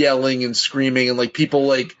yelling and screaming, and like people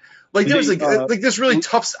like there was like this really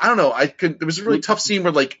tough. I don't know. There was a really tough scene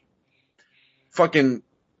where like fucking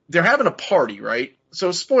they're having a party, right?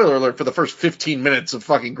 So spoiler alert for the first 15 minutes of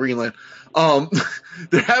fucking Greenland.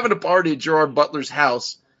 They're having a party at Gerard Butler's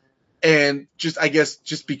house, and just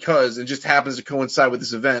because it just happens to coincide with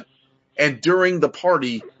this event. And during the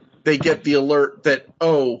party, they get the alert that,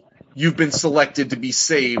 oh, you've been selected to be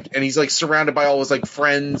saved. And he's like surrounded by all his like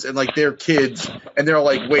friends and like their kids. And they're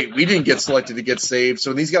like, wait, we didn't get selected to get saved.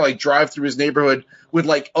 So he's got to like drive through his neighborhood with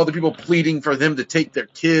like other people pleading for them to take their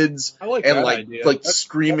kids that's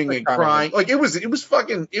screaming and crying. Like it was heavy.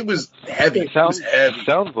 It was heavy.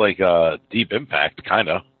 Sounds like Deep Impact, kind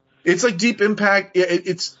of. It's like Deep Impact.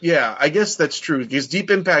 I guess that's true, because Deep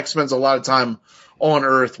Impact spends a lot of time on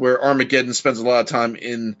Earth, where Armageddon spends a lot of time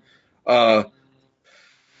in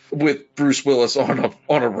with Bruce Willis on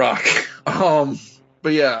a rock.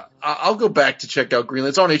 But yeah, I'll go back to check out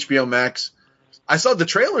Greenland. It's on HBO Max. I saw the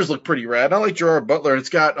trailers look pretty rad. I like Gerard Butler. It's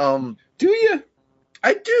got Do you?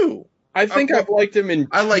 I do. I think I've liked him in.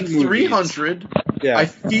 I like 300. Yeah. I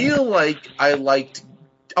feel like I liked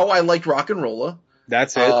Rock and Rolla.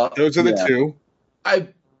 That's it. Those are the two. I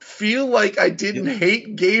feel like I didn't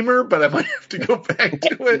hate Gamer, but I might have to go back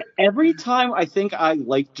to it. Every time I think I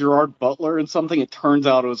liked Gerard Butler in something, it turns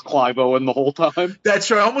out it was Clive Owen the whole time. That's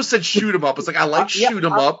right. I almost said Shoot 'em Up. It's like, I like Shoot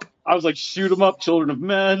 'em Up. I was like, Shoot 'em Up, Children of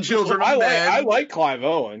Men. I like Clive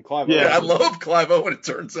Owen. I love Clive Owen, it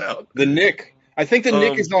turns out. The Nick. I think The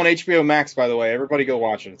Nick is on HBO Max, by the way. Everybody go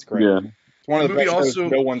watch it. It's great. Yeah. It's one of the best shows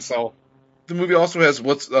no one saw. The movie also has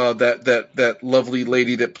that lovely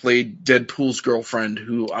lady that played Deadpool's girlfriend,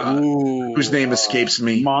 whose name escapes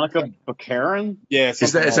me. Monica Baccarin? Yeah,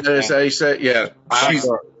 is that how you say it? Yeah,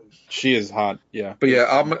 she is hot. Yeah, but yeah,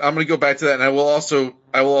 I'm gonna go back to that, and I will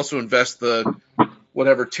also invest the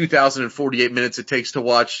whatever 2,048 minutes it takes to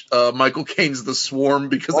watch Michael Caine's The Swarm,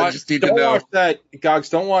 because I just need to know. Don't watch that, Gogs.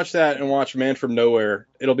 Don't watch that, and watch Man from Nowhere.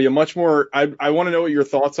 It'll be a much more. I want to know what your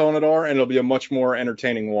thoughts on it are, and it'll be a much more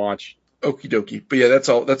entertaining watch. Okie dokie. But yeah, that's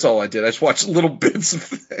all I did. I just watched little bits of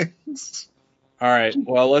things. All right.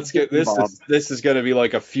 Well, let's get this. This is going to be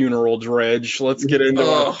like a funeral dredge. Let's get into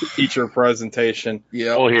our feature presentation.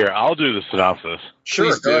 Yeah. Well, here, I'll do the synopsis.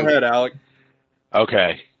 Sure. Go ahead, Alec.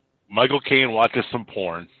 Okay. Michael Caine watches some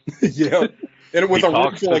porn. Yeah. And with a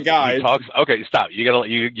room full of guys. Okay, stop. You gotta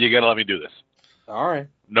let me do this. All right.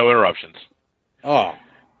 No interruptions. Oh.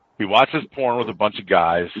 He watches porn with a bunch of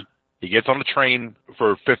guys. He gets on a train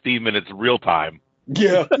for 15 minutes real time.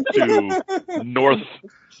 Yeah. To North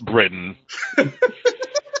Britain.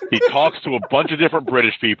 He talks to a bunch of different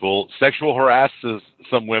British people, sexual harasses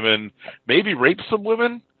some women, maybe rapes some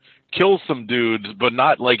women, kills some dudes, but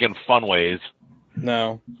not like in fun ways.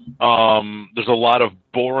 No. There's a lot of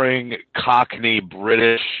boring Cockney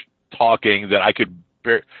British talking that I could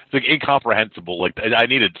it's like incomprehensible. Like I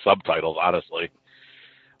needed subtitles, honestly.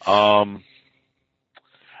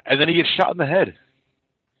 And then he gets shot in the head.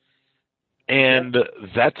 And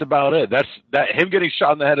that's about it. Him getting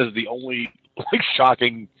shot in the head is the only like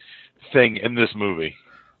shocking thing in this movie.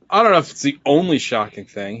 I don't know if it's the only shocking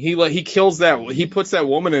thing. He kills he puts that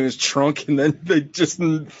woman in his trunk, and then they just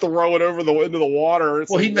throw it into the water.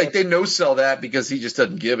 Well, they no-sell that because he just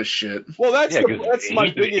doesn't give a shit. Well, that's my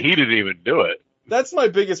biggest. He didn't even do it. That's my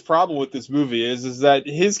biggest problem with this movie is that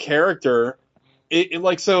his character,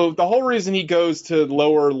 so the whole reason he goes to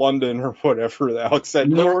Lower London or whatever Alex said,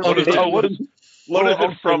 What is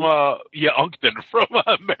it from? Uncton from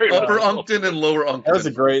Married Upper with Uncton and Lower Uncton.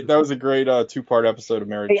 That was a great 2-part episode of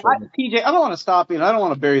Married Hey, Children. TJ, I don't want to stop you, and I don't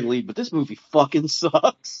want to bury the lead, but this movie fucking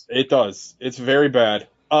sucks. It does. It's very bad.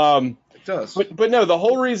 It does. But no, the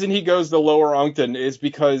whole reason he goes to Lower Uncton is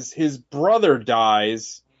because his brother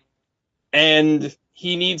dies, and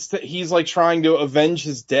he's like trying to avenge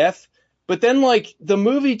his death. But then like the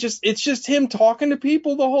movie it's just him talking to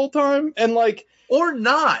people the whole time, and like. Or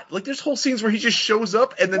not. Like, there's whole scenes where he just shows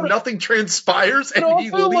up and then nothing transpires and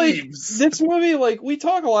he leaves. Like, this movie, like, we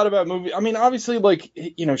talk a lot about movies. I mean, obviously, like,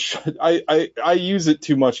 you know, I use it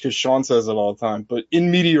too much because Sean says it all the time. But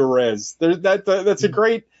in media res, that's a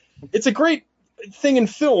great thing in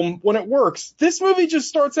film when it works. This movie just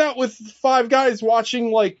starts out with 5 guys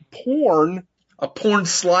watching like porn, a porn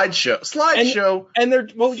slideshow, and they're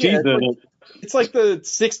it's like the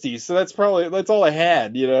 60s, so that's all I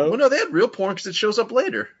had, you know. Well, no, they had real porn because it shows up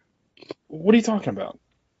later. What are you talking about?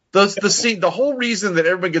 The scene, the whole reason that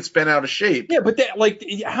everybody gets bent out of shape. Yeah, but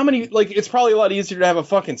how many? Like, it's probably a lot easier to have a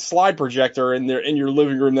fucking slide projector in your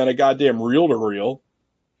living room than a goddamn reel-to-reel.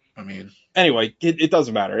 I mean, anyway, it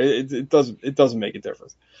doesn't matter. It doesn't make a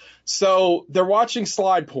difference. So they're watching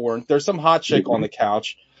slide porn. There's some hot chick on the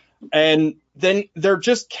couch. And then they're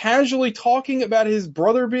just casually talking about his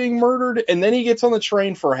brother being murdered, and then he gets on the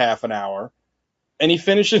train for half an hour, and he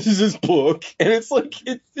finishes his book, and it's like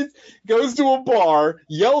it goes to a bar,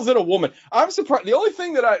 yells at a woman. I'm surprised. The only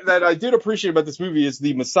thing that I did appreciate about this movie is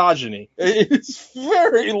the misogyny. It's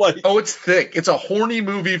very like it's thick. It's a horny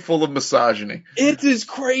movie full of misogyny. It is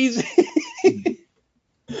crazy.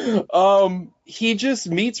 He just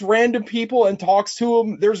meets random people and talks to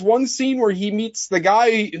them. There's one scene where he meets the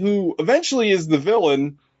guy who eventually is the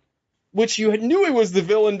villain, which you knew he was the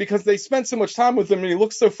villain because they spent so much time with him and he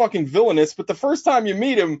looks so fucking villainous. But the first time you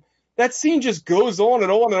meet him, that scene just goes on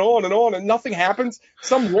and on and on and on and nothing happens.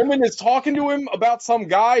 Some woman is talking to him about some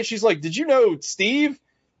guy. She's like, "Did you know Steve?"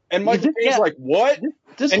 And Michael Caine's like, "What?"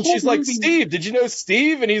 And she's like, "Steve, did you know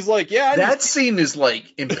Steve?" And he's like, "Yeah." That scene is like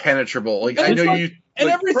impenetrable. Like, I know like, you. And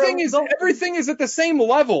like, everything is at the same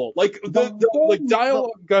level. Like the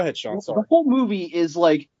dialogue. Go ahead, Sean. Sorry. The whole movie is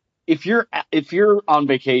like if you're on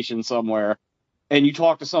vacation somewhere and you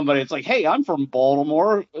talk to somebody, it's like, "Hey, I'm from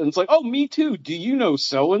Baltimore," and it's like, "Oh, me too. Do you know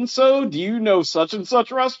so and so? Do you know such and such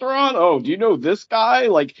restaurant? Oh, do you know this guy?"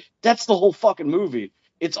 Like, that's the whole fucking movie.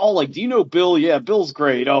 It's all like, "Do you know Bill? Yeah, Bill's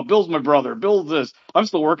great. Oh, Bill's my brother. Bill's this. I'm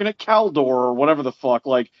still working at Caldor or whatever the fuck."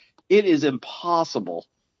 Like, it is impossible.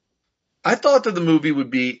 I thought that the movie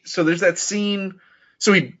would be, so there's that scene,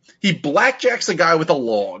 so he blackjacks a guy with a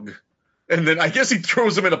log, and then I guess he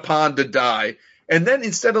throws him in a pond to die, and then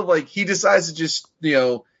instead of like, he decides to just, you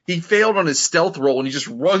know, he failed on his stealth roll, and he just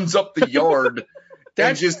runs up the yard,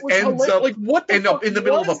 and just ends up like, what the fuck in the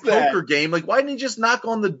middle of a poker game. Like, why didn't he just knock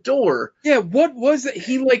on the door? Yeah, what was it?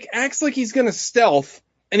 He like acts like he's gonna stealth,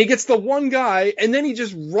 and he gets the one guy, and then he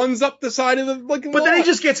just runs up the side of the like. But then he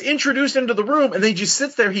just gets introduced into the room, and then he just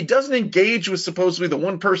sits there. He doesn't engage with supposedly the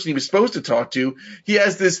one person he was supposed to talk to. He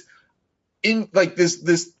has this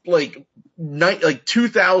this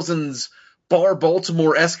 2000s Bar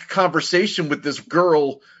Baltimore-esque conversation with this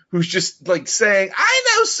girl who's just like saying, "I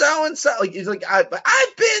know so and so." Like, he's like, "I've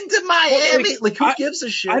been to Miami." Like, who gives a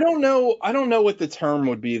shit? I don't know what the term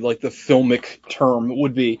would be, like the filmic term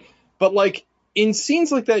would be, but like. In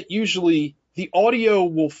scenes like that, usually the audio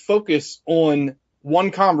will focus on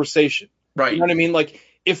one conversation. Right. You know what I mean? Like,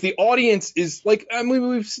 if the audience is like, I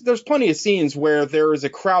mean, there's plenty of scenes where there is a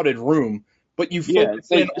crowded room, but you focus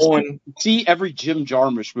in on. See every Jim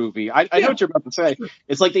Jarmusch movie. I know what you're about to say.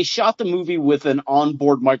 It's like they shot the movie with an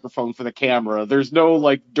onboard microphone for the camera. There's no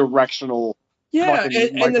like directional. Yeah,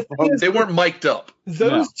 and the thing is, they weren't mic'd up.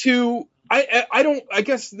 Those two. I don't, I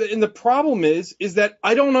guess, and the problem is that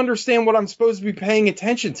I don't understand what I'm supposed to be paying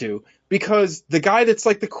attention to, because the guy that's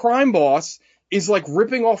like the crime boss is like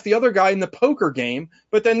ripping off the other guy in the poker game,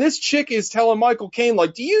 but then this chick is telling Michael Caine,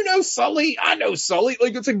 like, "Do you know Sully? I know Sully."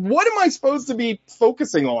 Like, it's like, what am I supposed to be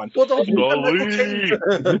focusing on? Well, the whole time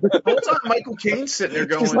Michael Caine's sitting there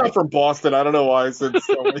going, "He's not from Boston. I don't know why I said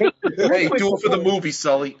Sully." Hey, do it for the movie,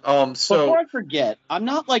 Sully. So before I forget, I'm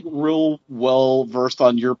not like real well versed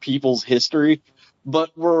on your people's history,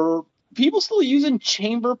 but were people still using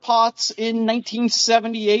chamber pots in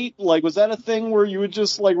 1978? Like, was that a thing where you would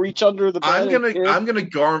just like reach under the bed? I'm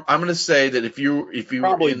gonna say that if you're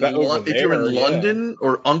in London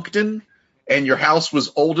or Uncton and your house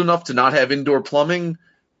was old enough to not have indoor plumbing,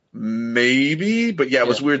 maybe. But yeah, it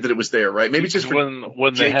was weird that it was there, right? Maybe it's just when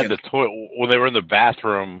they had the when they were in the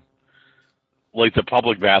bathroom, like the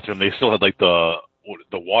public bathroom, they still had like the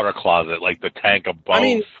the water closet, like the tank above. I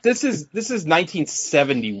mean, this is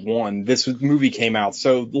 1971. This movie came out,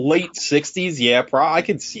 so late 60s. Yeah, I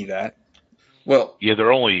could see that. Well, yeah,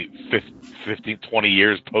 they're only 15, 20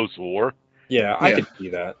 years post-war. Yeah, I could see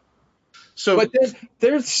that. So, but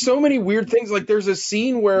there's so many weird things. Like, there's a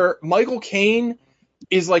scene where Michael Caine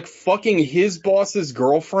is like fucking his boss's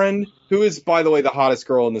girlfriend, who is, by the way, the hottest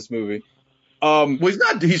girl in this movie. Well, he's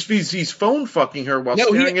not. He's phone fucking her while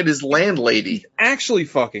staring at his landlady. He's actually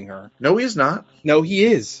fucking her. No, he is not. No, he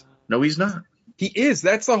is. No, he's not. He is.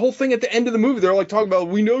 That's the whole thing at the end of the movie. They're like talking about,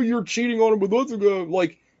 we know you're cheating on him with us.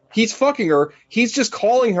 Like, he's fucking her. He's just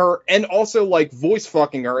calling her and also like voice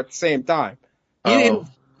fucking her at the same time.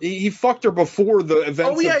 He fucked her before the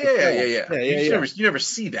events. Oh yeah. You never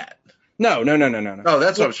see that. No. Oh,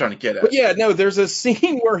 that's what I was trying to get at. But yeah, no, there's a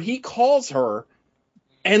scene where he calls her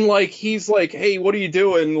and like he's like, "Hey, what are you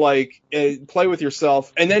doing? Like, play with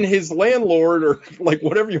yourself." And then his landlord, or like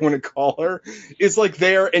whatever you want to call her, is like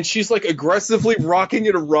there, and she's like aggressively rocking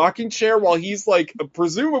in a rocking chair while he's like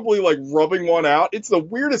presumably like rubbing one out. It's the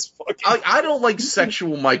weirdest fucking. I don't like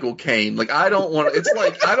sexual Michael Caine. Like, I don't want. It's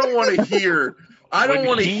like I don't want to hear. I don't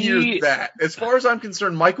want to hear that. As far as I'm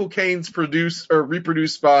concerned, Michael Caine's produced or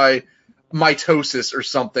reproduced by mitosis or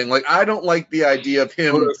something. Like, I don't like the idea of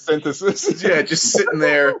him photosynthesis. Yeah, just sitting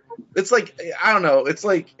there. It's like, I don't know. It's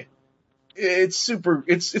like it's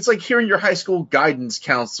like hearing your high school guidance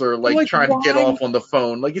counselor like trying to get off on the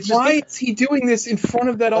phone. Like, it's just why is he doing this in front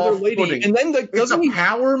of that other lady? Off-putting. And then it's a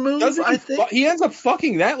power move. I think he ends up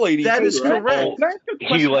fucking that lady. That too, is right?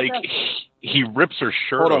 correct. He rips her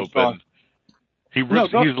shirt open. Fuck. He's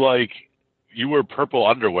like, "You wear purple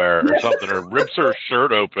underwear" or something, or rips her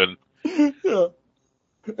shirt open. Yeah.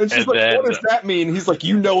 And she's like, then, "What does that mean?" He's like,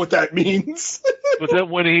 "You know what that means." But then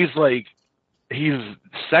when he's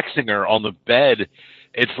sexing her on the bed,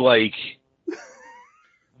 it's like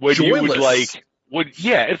when joyless. You would like,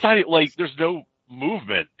 it's not like there's no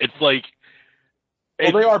movement. It's like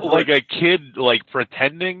they are like a kid like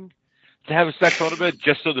pretending to have sex on the bed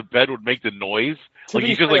just so the bed would make the noise. Like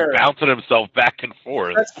he's just like bouncing himself back and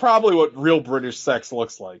forth. That's probably what real British sex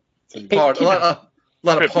looks like. A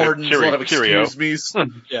lot of pardons, a lot of excuse me's.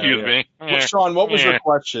 Excuse me. Well, Sean, what was your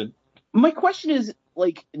question? My question is,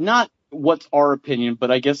 like, not what's our opinion,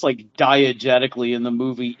 but I guess, like, diegetically in the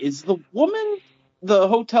movie, is the woman, the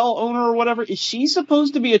hotel owner or whatever, is she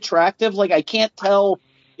supposed to be attractive? Like, I can't tell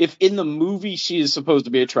if in the movie she is supposed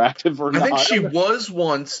to be attractive or not. I think she was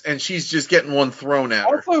once, and she's just getting one thrown at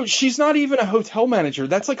her. Also, she's not even a hotel manager.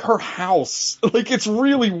 That's like her house. Like, it's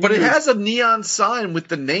really weird. But it has a neon sign with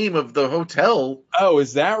the name of the hotel. Oh,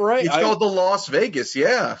 is that right? It's called the Las Vegas,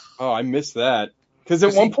 yeah. Oh, I missed that. Because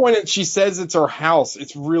at one point she says it's her house.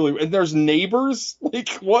 It's really... And there's neighbors? Like,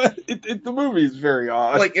 what? The movie is very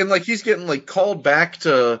odd. Like he's getting, like, called back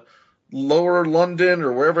to Lower London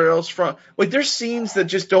or wherever else from. Like, there's scenes that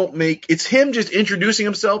just don't make... It's him just introducing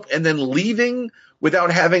himself and then leaving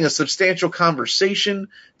without having a substantial conversation.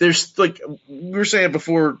 There's, like, we were saying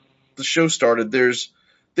before the show started, there's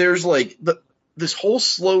like, this whole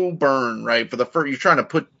slow burn, right? For the first... You're trying to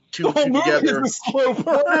put two together. Slow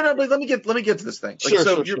burn. No, but let me get to this thing.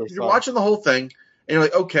 Like, you're watching the whole thing, and you're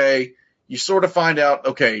like, okay... You sort of find out,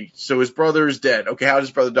 okay, so his brother is dead. Okay, how did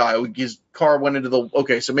his brother die? His car went into the...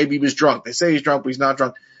 Okay, so maybe he was drunk. They say he's drunk, but he's not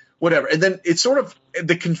drunk. Whatever. And then it's sort of...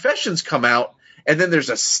 The confessions come out, and then there's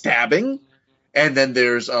a stabbing, and then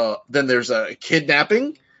there's a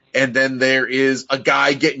kidnapping, and then there is a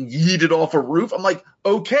guy getting yeeted off a roof. I'm like,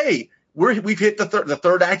 okay, we've hit the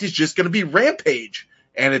third act is just going to be Rampage.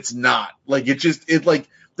 And it's not. Like, there's like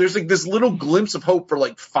this little glimpse of hope for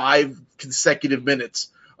like 5 consecutive minutes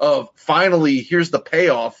of finally, here's the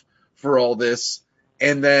payoff for all this,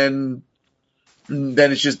 and then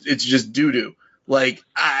it's just doo-doo. Like,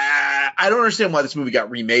 I don't understand why this movie got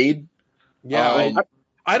remade. Yeah,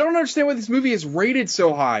 I don't understand why this movie is rated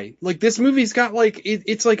so high. Like, this movie's got like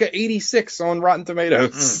it's like an 86 on Rotten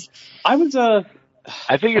Tomatoes. I think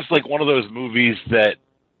it's like one of those movies that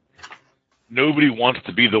nobody wants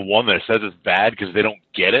to be the one that says it's bad because they don't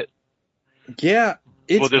get it. Yeah.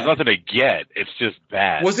 Well, there's nothing to get. It's just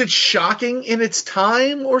bad. Was it shocking in its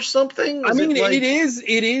time or something?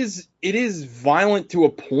 It is violent to a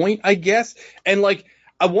point, I guess. And like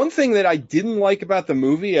one thing that I didn't like about the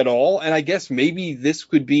movie at all, and I guess maybe this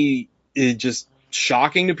could be just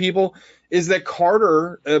shocking to people, is that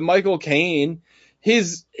Carter, Michael Caine,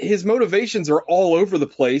 his motivations are all over the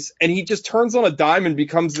place, and he just turns on a dime and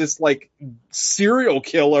becomes this like serial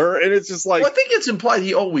killer, and it's just like... Well, I think it's implied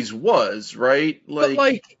he always was, right?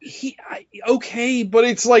 But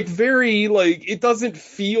it's like very like, it doesn't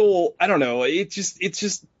feel, I don't know, it's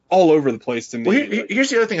just all over the place to me. Well,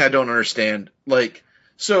 here's the other thing I don't understand. Like,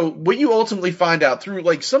 so what you ultimately find out through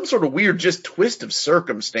like some sort of weird just twist of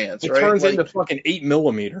circumstance, it right? turns like, into fucking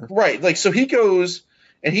 8mm. Right. Like, so he goes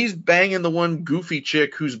and he's banging the one goofy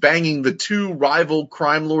chick who's banging the two rival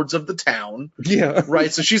crime lords of the town. Yeah.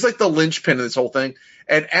 Right. So she's like the linchpin of this whole thing.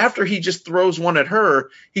 And after he just throws one at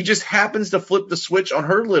her, he just happens to flip the switch on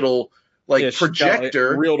her little like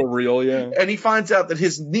projector, reel to reel, yeah. And he finds out that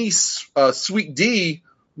his niece, Sweet D,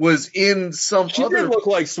 was in some she other. Did look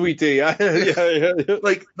like Sweet D. Yeah.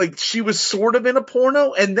 Like she was sort of in a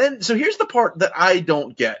porno, and then so here's the part that I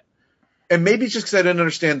don't get, and maybe it's just because I didn't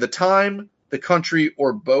understand the time, the country,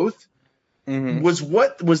 or both. Mm-hmm.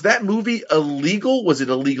 Was that movie illegal? Was it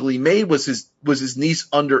illegally made? Was his niece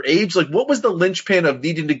underage? Like, what was the linchpin of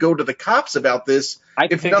needing to go to the cops about this? I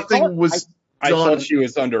thought she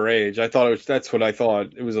was underage. That's what I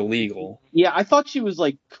thought. It was illegal. Yeah, I thought she was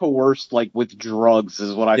like coerced, like with drugs,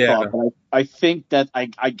 is what I thought. But I think that I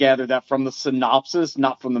gathered that from the synopsis,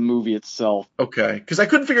 not from the movie itself. Okay, because I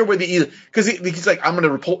couldn't figure out whether because he's like, I'm going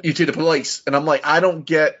to report you to the police, and I'm like, I don't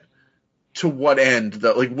get to what end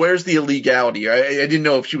though. Like, where's the illegality? I didn't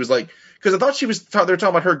know if she was like, because I thought they were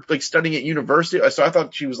talking about her like studying at university, so I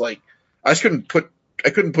thought she was like, I couldn't put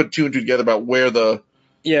two and two together about where the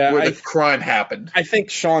crime happened. I think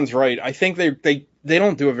Sean's right. I think they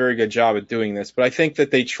don't do a very good job at doing this, but I think that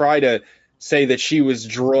they try to say that she was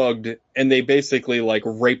drugged and they basically like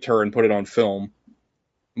raped her and put it on film,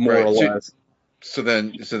 more or less. So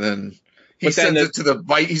then he sends it to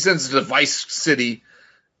the Vice City,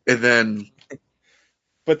 and then.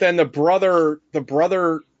 But then the brother,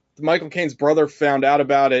 Michael Caine's brother, found out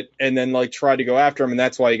about it and then like tried to go after him, and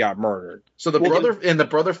that's why he got murdered. So the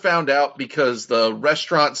brother found out because the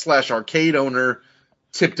restaurant / arcade owner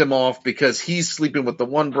tipped him off because he's sleeping with the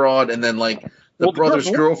one broad, and then like the brother's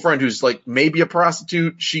girlfriend, who's like maybe a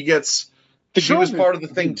prostitute, she was part of the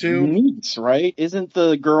thing too. Niece, right? Isn't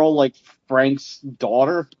the girl like Frank's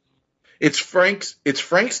daughter? It's Frank's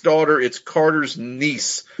daughter. It's Carter's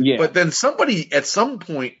niece. Yeah. But then somebody at some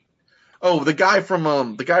point, the guy from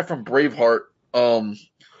Braveheart,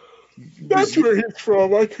 that's where he's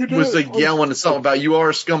from. Was like yelling something about, you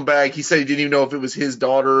are a scumbag. He said he didn't even know if it was his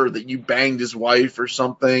daughter or that you banged his wife or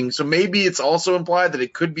something. So maybe it's also implied that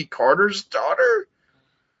it could be Carter's daughter.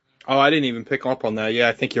 Oh, I didn't even pick up on that. Yeah,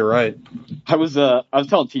 I think you're right. I was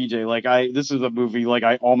telling TJ, like this is a movie like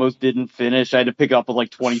I almost didn't finish. I had to pick up with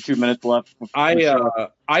like 22 minutes left.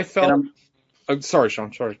 I felt. I'm sorry,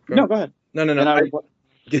 Sean. Sorry. No, go ahead. No.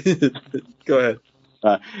 Go ahead.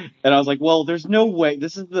 And I was like, well, there's no way.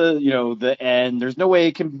 This is the end. There's no way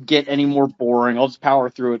it can get any more boring. I'll just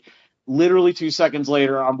power through it. Literally 2 seconds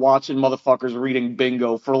later, I'm watching motherfuckers reading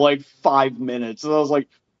bingo for like 5 minutes. And I was like,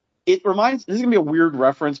 this is going to be a weird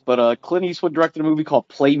reference, but Clint Eastwood directed a movie called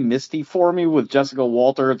Play Misty for Me with Jessica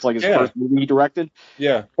Walter. It's like his first movie he directed.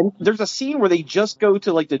 Yeah. And there's a scene where they just go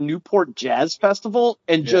to like the Newport Jazz Festival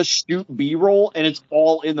and just shoot B-roll, and it's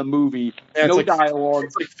all in the movie. Yeah, no dialogue.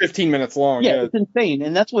 It's like 15 minutes long. Yeah, it's insane.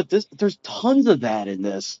 And that's what there's tons of that in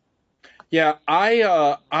this. Yeah,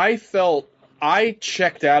 I felt I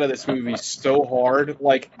checked out of this movie so hard.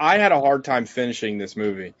 Like, I had a hard time finishing this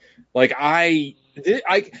movie. Like,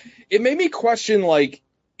 it made me question, like,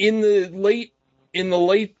 in the late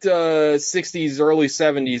 60s, early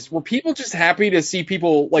 70s, were people just happy to see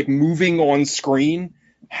people like moving on screen?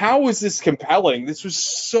 How was this compelling? This was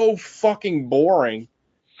so fucking boring.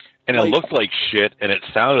 And it looked like shit, and it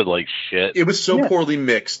sounded like shit. It was so poorly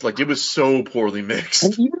mixed. Like, it was so poorly mixed.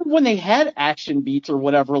 And even when they had action beats or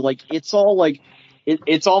whatever, like, it's all like,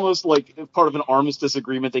 it's almost like part of an armistice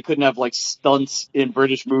agreement. They couldn't have like stunts in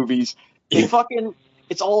British movies. It's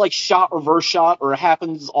all like reverse shot, or it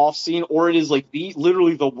happens off scene, or it is like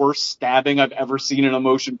literally the worst stabbing I've ever seen in a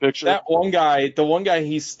motion picture. That the one guy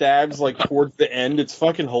he stabs like towards the end, it's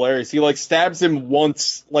fucking hilarious. He like stabs him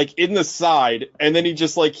once, like in the side, and then he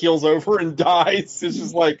just like keels over and dies. It's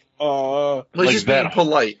just like, he's just being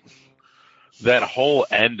polite. That whole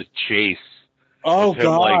end chase. Oh him,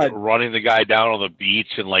 God! Like running the guy down on the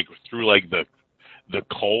beach and like through like the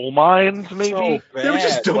coal mines, maybe? So they were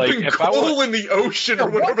just dumping coal in the ocean or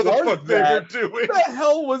whatever the fuck they were doing. What the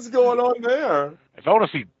hell was going on there? If I want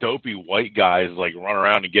to see dopey white guys like run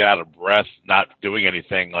around and get out of breath, not doing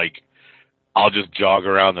anything, like I'll just jog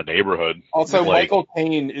around the neighborhood. Also, Michael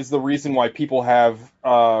Caine is the reason why people have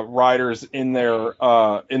riders in their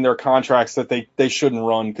contracts that they shouldn't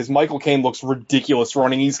run, because Michael Caine looks ridiculous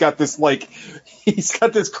running. He's got this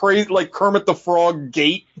crazy like Kermit the Frog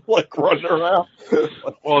gait like running around.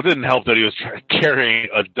 Well, it didn't help that he was carrying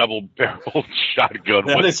a double-barreled shotgun.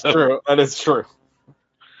 That is true.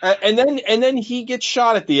 And then he gets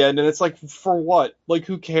shot at the end, and it's like, for what? Like,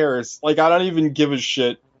 who cares? Like, I don't even give a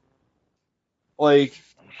shit. Like,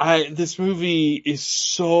 this movie is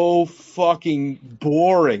so fucking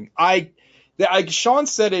boring. Sean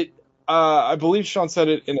said it. I believe Sean said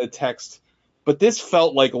it in a text, but this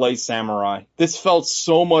felt like Last Samurai. This felt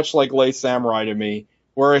so much like Last Samurai to me,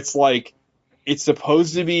 where it's like, it's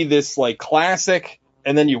supposed to be this like classic,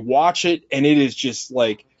 and then you watch it, and it is just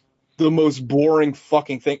like the most boring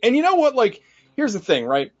fucking thing. And you know what? Like, here's the thing,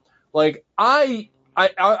 right? Like, I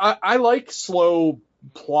like slow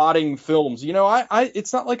plotting films. You know,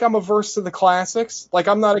 it's not like I'm averse to the classics. Like,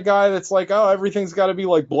 I'm not a guy that's like, oh, everything's got to be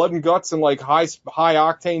like blood and guts and like high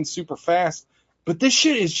octane super fast. But this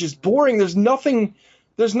shit is just boring. There's nothing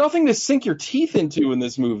to sink your teeth into in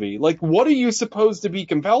this movie. Like, what are you supposed to be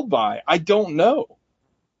compelled by? I don't know.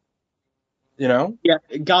 You know? Yeah,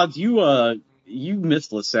 Gods, you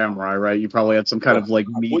missed Last Samurai, right? You probably had some kind of like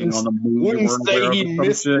meeting on the moon. Wouldn't say he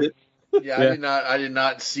missed it. Yeah, I did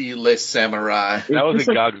not see Last Samurai. That was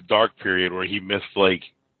in Gog's dark period where he missed like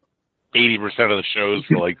 80% of the shows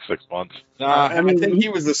for like 6 months. I think he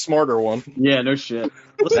was the smarter one. Yeah, no shit.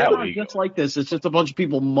 Last Samurai just like this. It's just a bunch of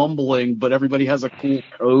people mumbling, but everybody has a cool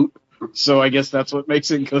coat. So I guess that's what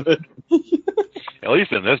makes it good. At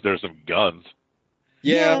least in this, there's some guns.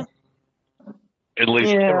 Yeah. At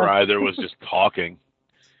least Samurai, there was just talking.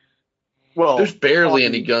 Well, there's barely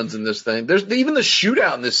any guns in this thing. There's even the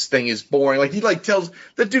shootout in this thing is boring. Like, he like tells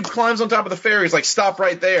the dude climbs on top of the ferry. He's like, stop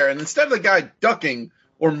right there. And instead of the guy ducking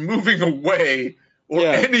or moving away or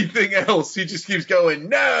anything else, he just keeps going,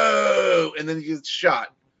 no, and then he gets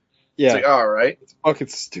shot. Yeah, it's like, all right, it's fucking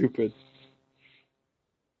stupid.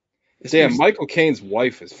 Damn, Michael Caine's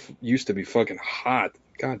wife used to be fucking hot.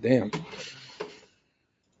 God damn.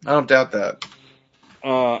 I don't doubt that.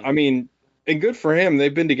 I mean, and good for him.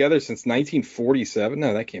 They've been together since 1947.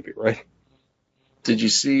 No, that can't be right. Did you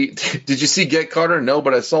see Get Carter? No,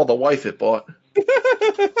 but I saw the wife it bought.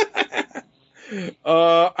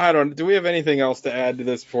 I don't. Do we have anything else to add to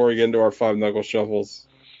this before we get into our five knuckle shuffles?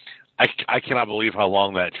 I cannot believe how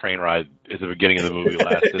long that train ride at the beginning of the movie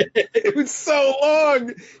lasted. It was so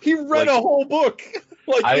long. He read a whole book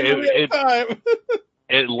in real time.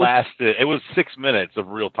 It lasted. It was 6 minutes of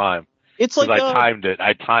real time. It's like I timed it.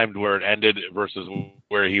 I timed where it ended versus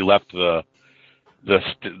where he left the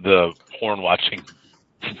porn watching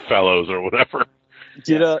fellows or whatever.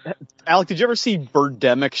 Alec? Did you ever see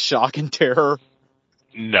Birdemic: Shock and Terror?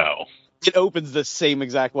 No. It opens the same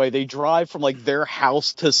exact way. They drive from like their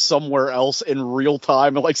house to somewhere else in real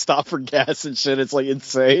time and like stop for gas and shit. It's like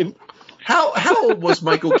insane. How old was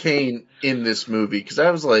Michael Caine in this movie? Because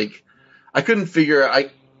I was like, I couldn't figure out.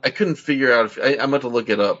 I'm about to look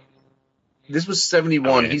it up. This was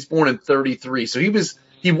 71. He's born in 33, so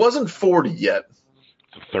he wasn't 40 yet.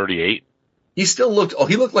 38. He still looked. Oh,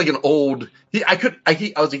 he looked like an old. I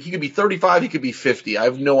was like, he could be 35. He could be 50. I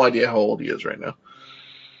have no idea how old he is right now.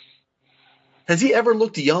 Has he ever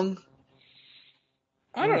looked young?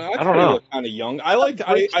 I don't know. I don't know. He looked kind of young.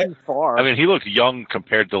 I mean, he looked young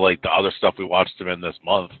compared to like the other stuff we watched him in this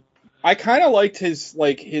month. I kind of liked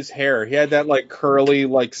his hair. He had that like curly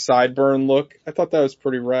like sideburn look. I thought that was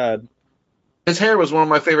pretty rad. His hair was one of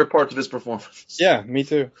my favorite parts of his performance. Yeah, me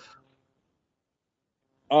too.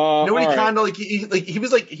 Nobody kind of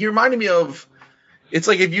he reminded me of. It's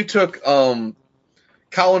like if you took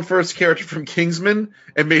Colin Firth's character from Kingsman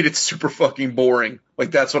and made it super fucking boring.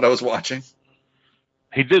 Like, that's what I was watching.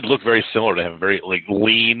 He did look very similar to him, very like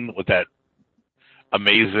lean with that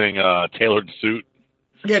amazing tailored suit.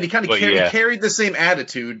 Yeah, and he kind of carried the same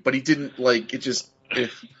attitude, but he didn't like it.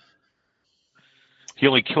 He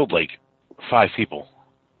only killed like 5 people.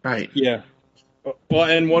 Right. Yeah. Well,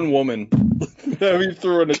 and one woman. He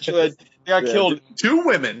threw in a shed. He got killed. 2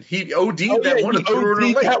 women. He OD'd that one and threw her in a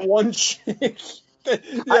lake. That one chick.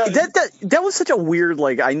 That was such a weird,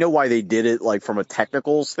 like, I know why they did it, like, from a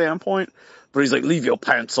technical standpoint, but he's like, leave your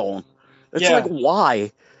pants on. It's like,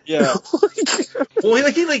 why? Yeah. Well,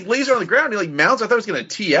 he lays her on the ground. He like mounts. I thought he was gonna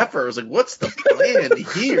TF her. I was like, what's the plan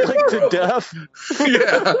here? Like to death.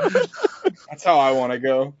 Yeah. That's how I want to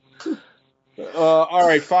go. All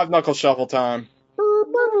right, five knuckle shuffle time.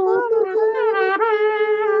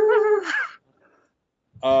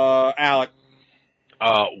 Alec.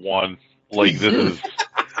 1. Like this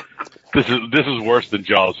is worse than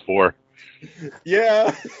Jaws 4.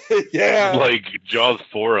 Yeah. Yeah. Like Jaws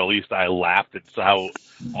 4, at least I laughed at how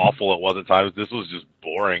awful it was at times. This was just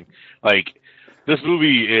boring. Like, this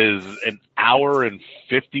movie is an hour and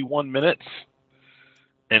 51 minutes,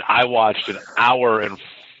 and I watched an hour and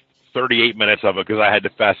 38 minutes of it because I had to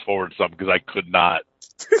fast forward some because I could not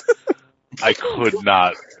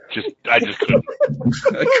I just couldn't.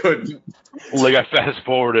 I couldn't. Like, I fast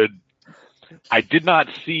forwarded. I did not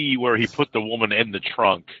see where he put the woman in the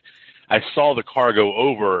trunk. I saw the car go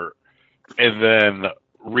over, and then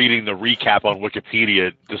reading the recap on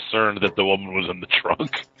Wikipedia, discerned that the woman was in the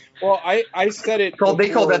trunk. Well, I said it. They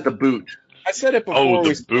call that the boot. I said it before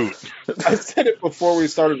boot. I said it before we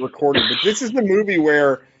started recording, but this is the movie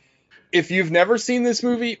where if you've never seen this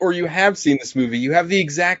movie or you have seen this movie, you have the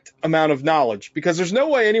exact amount of knowledge, because there's no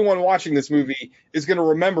way anyone watching this movie is going to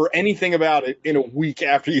remember anything about it in a week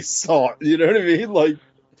after you saw it. You know what I mean? Like,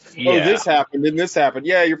 Yeah. oh, this happened and this happened.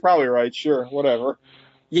 Yeah, you're probably right. Sure, whatever.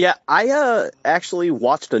 Yeah, I actually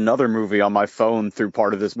watched another movie on my phone through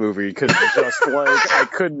part of this movie because just like I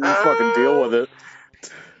couldn't fucking deal with it.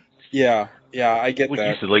 Yeah, I get Like that.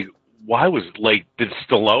 you said, like, why was, like, did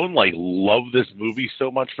Stallone, like, love this movie so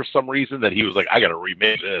much for some reason that he was like, I gotta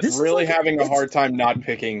remake this? This is Really like- having a it's- hard time not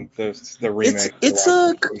picking the remake.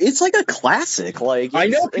 It's like a classic. Like I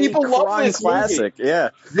know it's a people love crime this movie. classic. Yeah.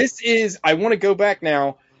 This is. I want to go back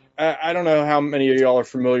now. I don't know how many of y'all are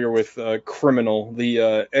familiar with Criminal,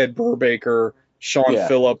 the Ed Brubaker, Sean Yeah.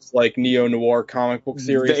 Phillips, like neo-noir comic book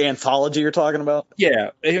series. The anthology you're talking about?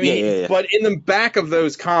 Yeah, I mean, Yeah. but in the back of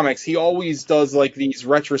those comics, he always does like these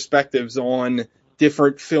retrospectives on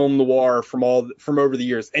different film noir from over the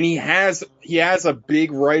years, and he has a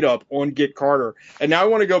big write up on Get Carter. And now I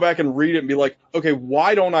want to go back and read it and be like, okay,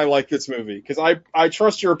 why don't I like this movie? Because I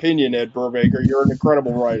trust your opinion, Ed Brubaker. You're an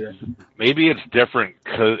incredible writer. Maybe it's different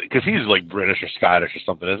because he's, like, British or Scottish or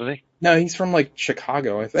something, isn't he? No, he's from like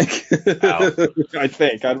Chicago, I think. Oh. I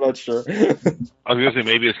think. I'm not sure. I was gonna say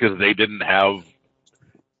maybe it's because they didn't have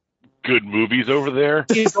good movies over there.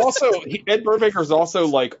 He's also Ed Brubaker's also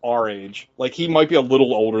like our age. Like he might be a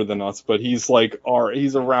little older than us, but he's like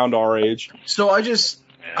he's around our age. So I just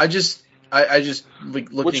like Which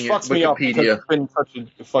looking at fucks me up because Wikipedia. it's been such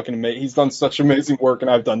a fucking he's done such amazing work, and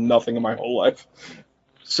I've done nothing in my whole life.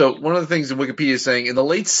 So one of the things in Wikipedia is saying in the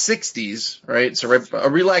late 60s, right? So a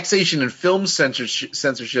relaxation in film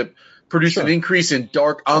censorship produced an increase in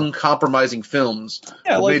dark, uncompromising films.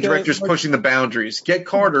 Yeah, with like, many directors pushing the boundaries. Get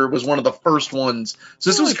Carter was one of the first ones. So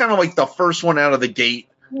this was kind of like the first one out of the gate.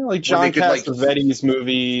 Yeah, like John Cassavetes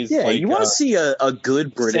movies. Yeah, like, you want to see a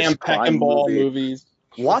good British Sam crime Peckinpah movie. movies.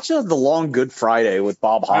 Watch The Long Good Friday with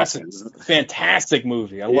Bob Hoskins. Fantastic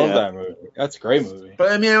movie. I love that movie. That's a great movie.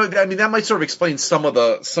 But I mean that might sort of explain some of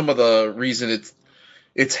the reason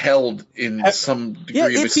it's held in some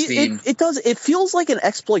degree of esteem. It does. It feels like an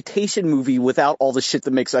exploitation movie without all the shit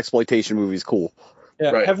that makes exploitation movies cool.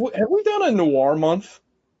 Yeah. Right. Have we done a noir month?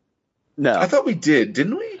 No. I thought we did,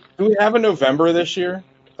 didn't we? Do we have a November this year?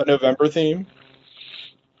 A November theme?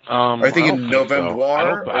 Are you thinking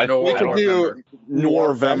November? We could do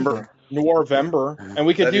Noirvember, and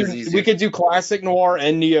we could do classic noir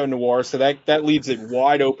and neo noir. So that leaves it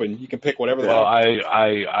wide open. You can pick whatever. Well,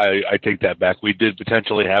 I take that back. We did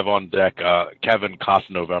potentially have on deck Kevin Costner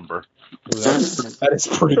November. That is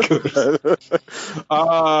pretty good.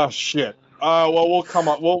 Shit. Well, we'll come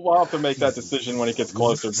up. We'll have to make that decision when it gets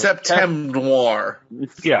closer. September Noir.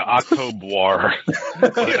 Yeah, October Noir. All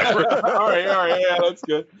right. Yeah, that's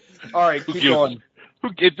good. All right, keep going.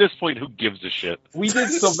 At this point, who gives a shit? We did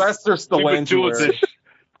Sylvester Stallone.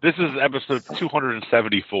 This is episode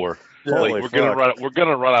 274. Holy we're gonna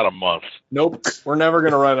run out of months. Nope, we're never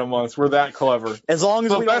gonna run out of months. We're that clever. As long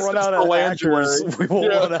as we don't run out of actors, we won't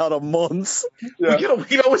run out of months. Yeah.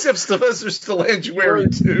 We always have Sylvester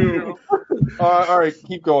Stallone too. All right,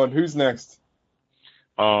 keep going. Who's next?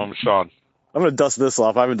 Sean. I'm gonna dust this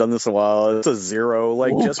off. I haven't done this in a while. It's a 0,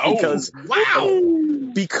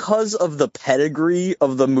 because of the pedigree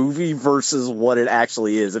of the movie versus what it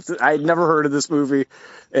actually is. I had never heard of this movie,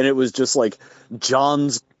 and it was just like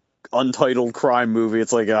John's untitled crime movie.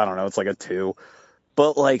 It's like, I don't know, it's like a 2.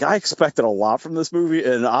 But like I expected a lot from this movie,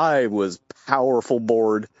 and I was powerful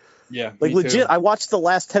bored. Yeah, like legit. I watched the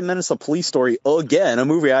last 10 minutes of Police Story again, a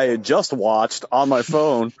movie I had just watched on my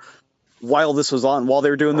phone while this was on, while they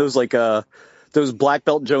were doing those like those Black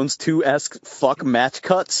Belt Jones 2-esque fuck match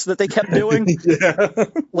cuts that they kept doing. Yeah.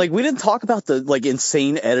 Like we didn't talk about the like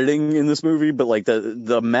insane editing in this movie, but like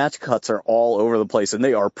the match cuts are all over the place and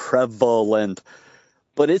they are prevalent.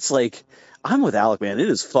 But it's like, I'm with Alec, man. It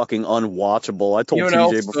is fucking unwatchable. I told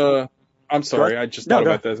TJ before. I'm sorry, I just thought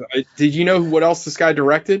about this. Did you know what else this guy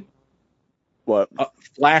directed? What?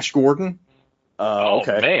 Flash Gordon.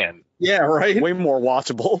 Okay. Oh man. Yeah, right. Way more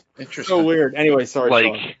watchable. Interesting. So weird. Anyway, sorry. Like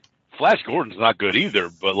Sean. Flash Gordon's not good either,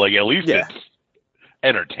 but like at least it's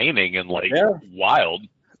entertaining and like wild.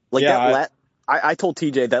 Like I told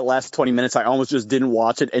TJ that last 20 minutes I almost just didn't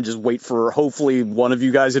watch it and just wait for hopefully one of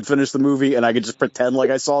you guys had finished the movie and I could just pretend like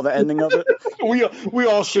I saw the ending of it. We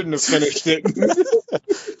all shouldn't have finished it.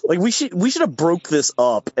 Like we should have broke this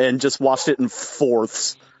up and just watched it in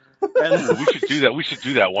fourths. And We should do that. We should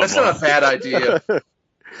do that one. That's not a bad idea.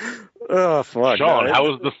 oh fuck, Sean, man. how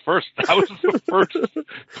was the first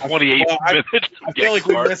 28 minutes? I feel like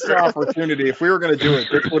we missed our opportunity. If we were going to do it,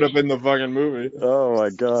 this would have been the fucking movie. Oh my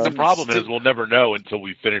god. The problem is we'll never know until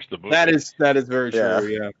we finish the movie. That is very true.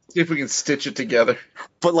 Yeah. See if we can stitch it together.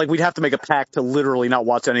 But like we'd have to make a pact to literally not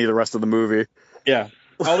watch any of the rest of the movie. Yeah.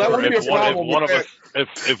 Oh, that wouldn't be a problem.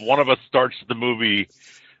 If one of us starts the movie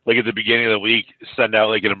like at the beginning of the week, send out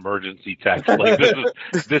like an emergency text. Like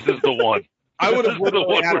this is the one. I would have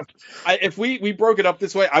literally had if we broke it up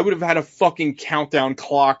this way, I would have had a fucking countdown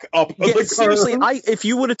clock up. Yeah, seriously, if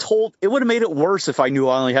you would have told, it would have made it worse if I knew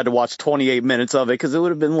I only had to watch 28 minutes of it, because it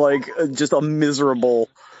would have been like just a miserable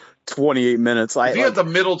 28 minutes. If you had the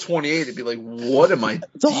middle 28, it'd be like, what am I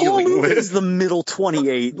the whole dealing movie with? is the middle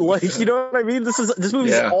 28. Like, you know what I mean? This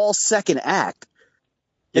movie is all second act,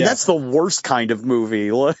 and that's the worst kind of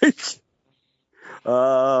movie. Like,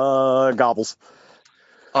 gobbles.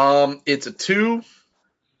 It's a two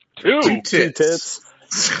Two tits.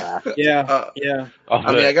 Yeah.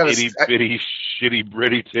 I mean, I gotta itty bitty shitty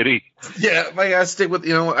britty titty. Yeah, I gotta stick with,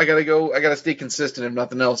 I gotta stay consistent if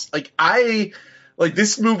nothing else. Like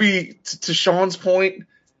this movie, to Sean's point,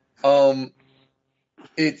 it's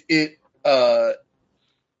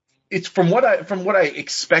from what I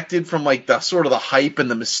expected from like the sort of the hype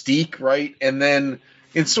and the mystique, right? And then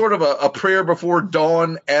in sort of a Prayer Before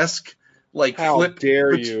Dawn-esque like flip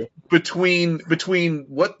between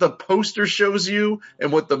what the poster shows you and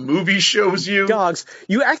what the movie shows you. Gogs,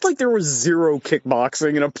 you act like there was zero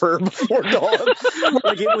kickboxing in A Prayer Before Dawn.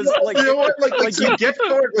 Like it was like, you know what? Like you get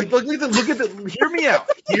card. Like look at the. Hear me out.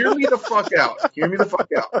 Hear me the fuck out.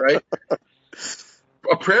 Right.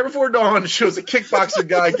 A Prayer Before Dawn shows a kickboxer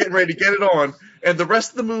guy getting ready to get it on, and the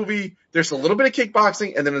rest of the movie there's a little bit of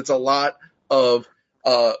kickboxing, and then it's a lot of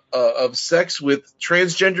sex with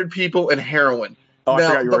transgendered people and heroin. Oh, I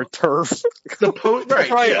forgot you were a turf.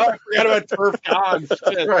 Right. I forgot about turf dogs.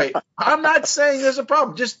 Right. I'm not saying there's a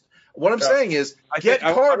problem. Just what I'm saying is, Get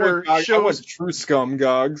Carter shows true scum,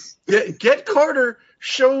 Gogs. Get Carter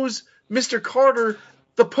shows Mr. Carter.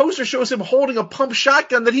 The poster shows him holding a pump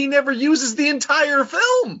shotgun that he never uses the entire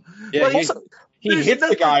film. Yeah, like, he hits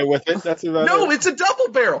the guy with it. That's about it. It's a double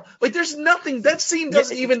barrel. Like there's nothing. That scene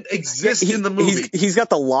doesn't even exist in the movie. He's got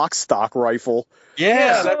the lock stock rifle.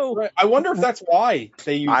 Yeah, that's right. I wonder if that's why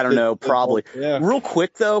they use. I don't know. Probably. Yeah. Real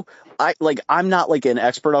quick though, I'm not like an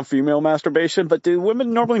expert on female masturbation, but do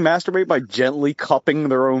women normally masturbate by gently cupping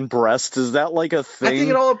their own breasts? Is that like a thing? I think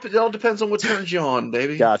it all depends on what turns you on,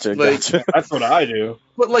 baby. Gotcha. That's what I do.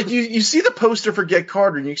 But like you see the poster for Get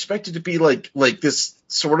Carter, and you expect it to be like this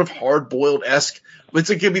sort of hard-boiled-esque. It's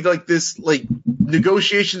going to be like this, like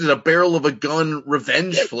negotiations in a barrel of a gun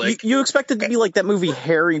revenge flick. You expect it to be like that movie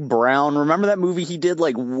Harry Brown. Remember that movie he did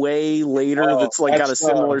like way later? That's got a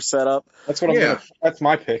similar setup. That's what that's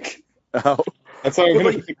my pick. Oh, that's what I'm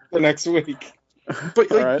going to pick for next week.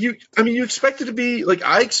 But like you expect it to be like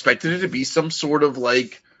I expected it to be some sort of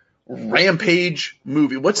like rampage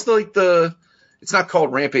movie. What's it's not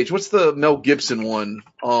called Rampage. What's the Mel Gibson one?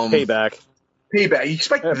 Payback. You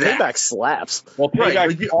expect that. Payback slaps. Well,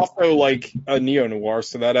 Payback also like a neo-noir,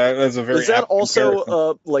 so that's a very. Is that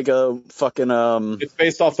also like a fucking It's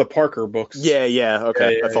based off the Parker books. Yeah.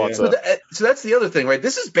 Okay, I thought so. So that's the other thing, right?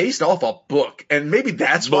 This is based off a book, and maybe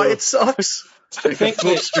that's why it sucks. I think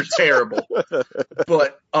books are terrible,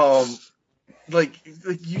 but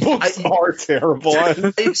books are terrible.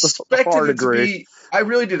 I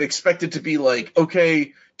really did expect it to be like,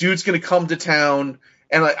 okay, dude's gonna come to town.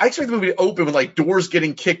 And I expect the movie to open with like doors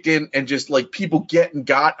getting kicked in and just like people getting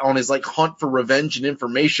got on his like hunt for revenge and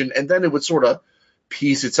information, and then it would sort of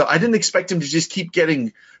piece itself. I didn't expect him to just keep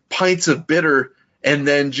getting pints of bitter and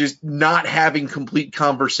then just not having complete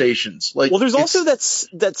conversations. Like, well, there's also that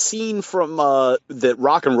scene from that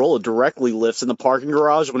Rock and Rolla directly lifts in the parking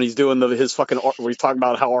garage when he's doing his fucking where he's talking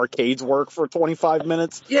about how arcades work for 25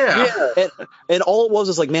 minutes. Yeah. And all it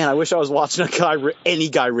was like, man, I wish I was watching any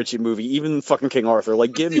Guy Ritchie movie, even fucking King Arthur.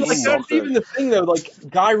 Like, give me something. That's even the thing though. Like,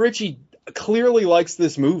 Guy Ritchie clearly likes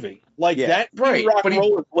this movie. Like that Rock and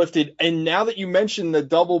Rolla lifted, and now that you mentioned the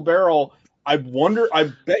double barrel. I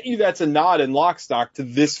bet you that's a nod in Lock, Stock to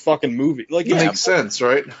this fucking movie. Like, it makes sense,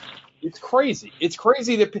 right? It's crazy. It's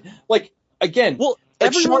crazy that, like, again, Well, like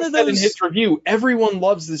every Sean one of said in those, his review, everyone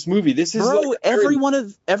loves this movie. This is bro. like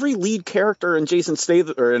Every lead character in Jason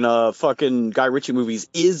Statham or in fucking Guy Ritchie movies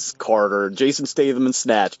is Carter. Jason Statham in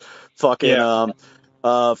Snatch. Fucking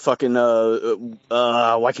why can't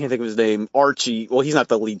I think of his name? Archie. Well, he's not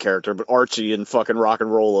the lead character, but Archie in fucking Rock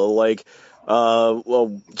and Rolla. Like,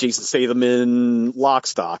 Jason Statham in Lock,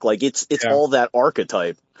 Stock. Like, it's all that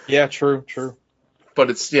archetype. Yeah, true. But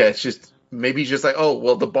it's just maybe just like, oh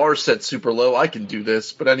well, the bar's set super low, I can do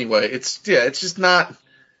this. But anyway, it's just not.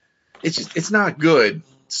 It's not good.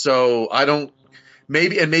 So I don't.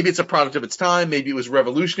 Maybe it's a product of its time. Maybe it was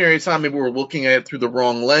revolutionary at the time. Maybe we're looking at it through the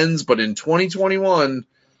wrong lens. But in 2021,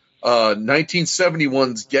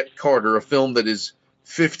 1971's Get Carter, a film that is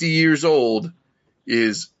 50 years old,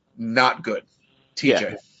 is not good.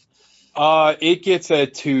 TJ. Yeah. It gets a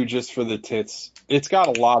 2 just for the tits. It's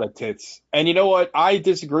got a lot of tits. And you know what? I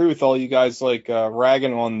disagree with all you guys like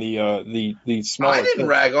ragging on the smaller. I didn't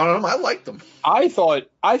rag on them. I liked them. I thought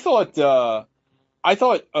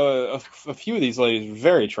a few of these ladies were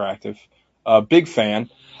very attractive. Big fan.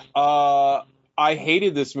 I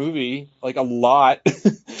hated this movie like a lot,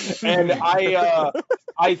 and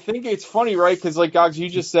I think it's funny, right? Because like Gogs, you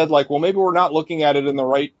just said like, well, maybe we're not looking at it in the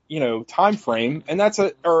right time frame, and that's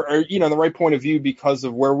the right point of view because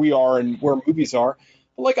of where we are and where movies are.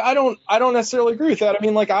 But like I don't necessarily agree with that. I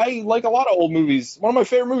mean, like I like a lot of old movies. One of my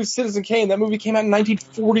favorite movies, Citizen Kane. That movie came out in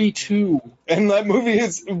 1942, and that movie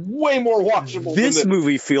is way more watchable. This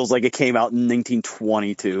movie feels like it came out in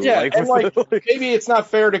 1922. Yeah, and like maybe it's not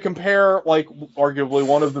fair to compare like arguably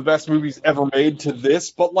one of the best movies ever made to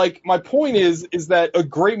this, but like my point is that a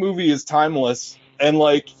great movie is timeless, and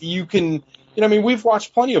like you can, I mean, we've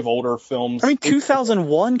watched plenty of older films. I mean,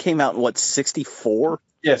 2001 came out in what, 64?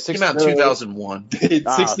 Yeah, came out in 2001.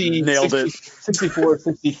 60, nailed it. 64,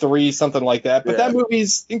 63, something like that. But that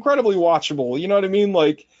movie's incredibly watchable. You know what I mean?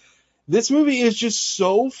 Like, this movie is just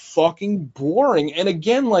so fucking boring. And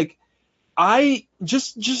again, like, I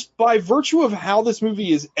just by virtue of how this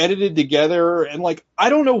movie is edited together, and like,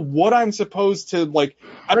 I don't know what I'm supposed to like.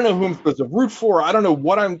 I don't know who I'm supposed to root for. I don't know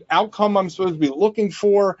what outcome I'm supposed to be looking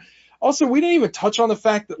for. Also, we didn't even touch on the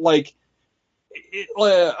fact that like.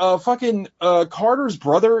 Carter's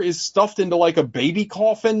brother is stuffed into like a baby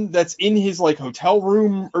coffin that's in his like hotel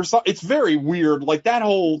room or something. It's very weird. Like that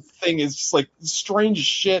whole thing is just like strange as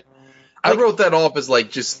shit. Like, I wrote that off as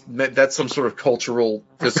like just that's some sort of cultural.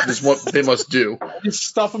 This is what they must do. Just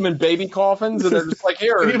stuff them in baby coffins, and they're just like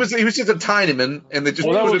here. He was just a Tinyman, and they just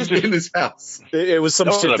put him in his house. It was some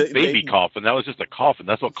that shit. Wasn't a baby coffin. That was just a coffin.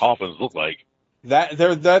 That's what coffins look like.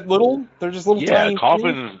 They're that little. They're just little tiny.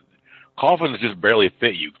 Yeah, coffins just barely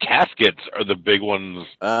fit you. Caskets are the big ones.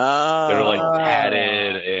 They're like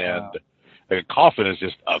padded, and like a coffin is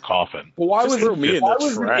just a coffin. Well, why just was throw me in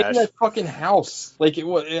the trash. It in that fucking house? Like it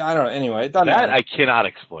was. I don't know. Anyway, it doesn't matter. I cannot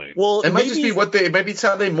explain. Well, it might just be maybe it's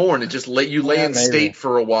how they mourn. It just let you lay in state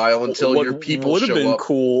for a while until your people show up. What would have been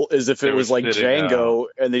cool is if it was like sitting, Django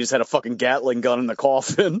and they just had a fucking Gatling gun in the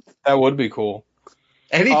coffin. That would be cool.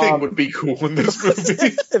 Anything would be cool in this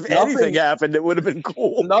movie. If anything happened, it would have been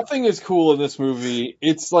cool. Nothing is cool in this movie.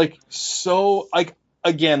 It's like so like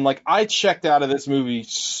again, like I checked out of this movie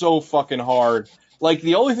so fucking hard. Like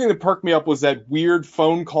the only thing that perked me up was that weird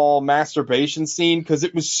phone call masturbation scene because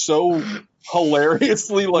it was so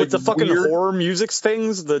hilariously like with the fucking weird. horror music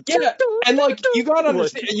things. And like you gotta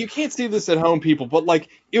understand, you can't see this at home, people, but like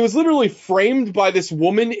it was literally framed by this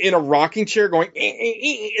woman in a rocking chair going,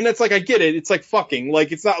 and it's like I get it, it's like fucking,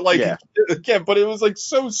 like it's not like again, but it was like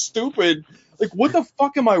so stupid. Like what the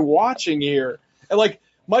fuck am I watching here? And like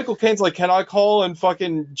Michael Caine's like, can I call and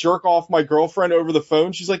fucking jerk off my girlfriend over the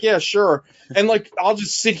phone? She's like, yeah, sure. And like, I'll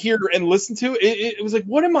just sit here and listen to it. It was like,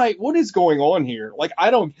 what is going on here? Like,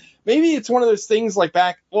 maybe it's one of those things like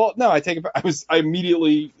I take it back. I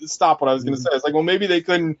immediately stopped what I was going to say. It's like, well, maybe they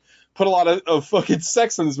couldn't put a lot of fucking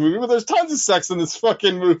sex in this movie, but there's tons of sex in this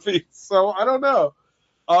fucking movie. So I don't know.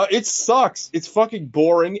 It sucks. It's fucking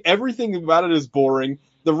boring. Everything about it is boring.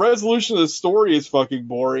 The resolution of the story is fucking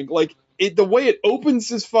boring. Like, the way it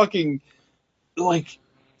opens is fucking, like,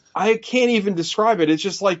 I can't even describe it. It's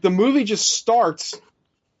just like the movie just starts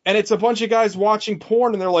and it's a bunch of guys watching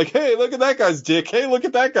porn and they're like, hey, look at that guy's dick. Hey, look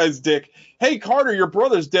at that guy's dick. Hey, Carter, your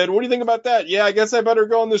brother's dead. What do you think about that? Yeah, I guess I better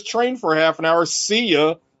go on this train for half an hour. See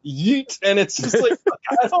ya. Yeet. And it's just like,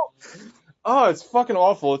 it's fucking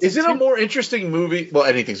awful. Is it a more interesting movie? Well,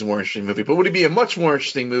 anything's a more interesting movie, but would it be a much more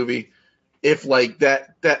interesting movie if like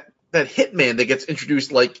that hitman that gets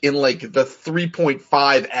introduced like in like the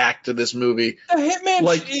 3.5 act of this movie. The hitman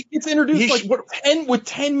Like, gets introduced with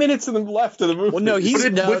 10 minutes left of the movie. Well, no,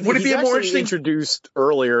 would it be more interesting? Introduced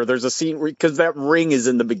earlier. There's a scene because that ring is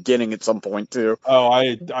in the beginning at some point too. Oh,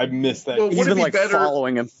 I missed that. Well, He's been like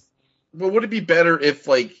following him. But would it be better if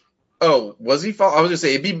like, was he? I was gonna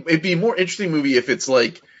say it'd be a more interesting movie if it's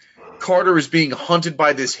like Carter is being hunted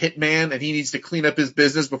by this hitman and he needs to clean up his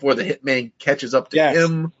business before the hitman catches up to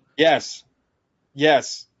him. Yes.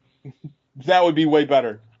 That would be way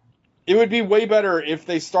better. It would be way better if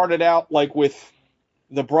they started out like with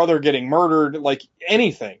the brother getting murdered, like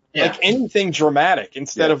anything, like anything dramatic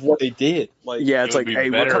instead of what they did. Like, it's like, hey,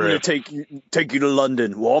 we're coming to take you to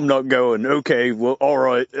London. Well, I'm not going. Okay, well, all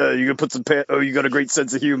right. You gonna put some you got a great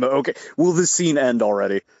sense of humor. Okay, will this scene end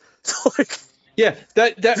already? Like, yeah,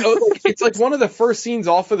 it's like one of the first scenes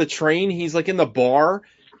off of the train. He's like in the bar.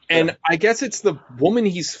 And I guess it's the woman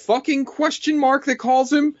he's fucking ? That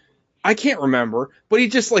calls him. I can't remember. But he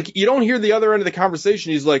just like, you don't hear the other end of the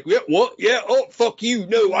conversation. He's like, yeah, what? Yeah, oh, fuck you.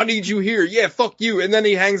 No, I need you here. Yeah, fuck you. And then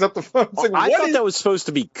he hangs up the phone. Like, I thought that was supposed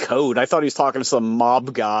to be code. I thought he was talking to some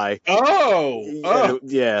mob guy.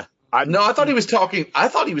 Yeah. I thought he was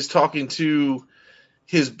talking to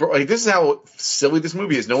his bro. Like, this is how silly this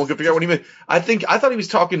movie is. No one could figure out what he meant. I thought he was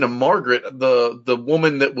talking to Margaret, the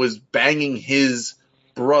woman that was banging his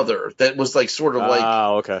brother, that was like sort of like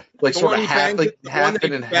okay, like sort of half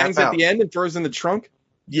in and half out at the end and throws in the trunk.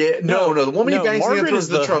 Yeah, no, the woman he bangs in and throws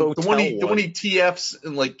in the trunk, the one he TFs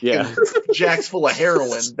and like and jacks full of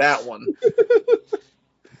heroin. That one.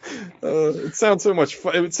 It sounds so much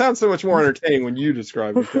fun. It sounds so much more entertaining when you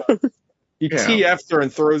describe it. He TFs her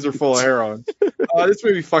and throws her full of heroin. This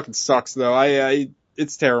movie fucking sucks though.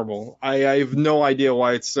 It's terrible. I have no idea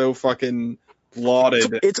why it's so fucking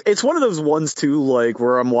lauded. It's one of those ones too, like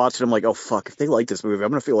where I'm watching. I'm like, oh fuck, if they like this movie, I'm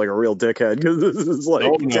gonna feel like a real dickhead because this is like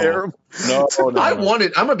terrible. No. I'm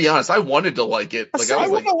gonna be honest. I wanted to like it. Like I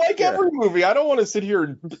want to like every movie. I don't want to sit here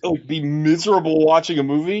and like be miserable watching a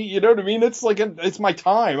movie. You know what I mean? It's like it's my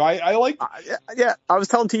time. I like. I was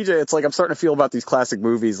telling TJ, it's like I'm starting to feel about these classic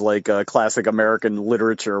movies, like classic American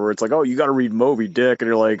literature, where it's like, oh, you got to read Moby Dick, and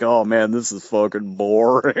you're like, oh man, this is fucking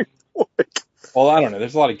boring. Well, I don't know.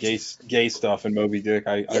 There's a lot of gay stuff in Moby Dick.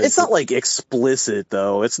 It's not like explicit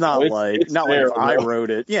though. It's not like if I wrote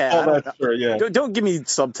it. Yeah, that's true. Yeah. Don't give me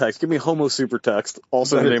subtext. Give me homo supertext.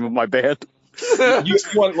 Also the name of my band. you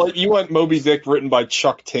want Moby Dick written by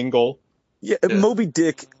Chuck Tingle? Yeah, Moby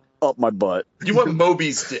Dick up my butt. You want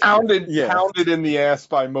Moby's dick pounded in the ass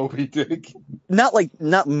by Moby Dick. Not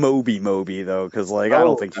Moby though, because like I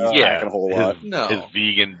don't think he's packing a whole lot. No, his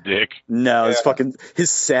vegan dick. No, it's fucking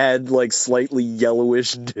his sad, like slightly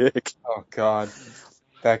yellowish dick. Oh god,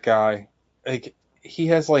 that guy. Like he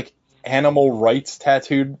has like animal rights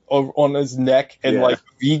tattooed on his neck and like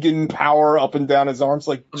vegan power up and down his arms.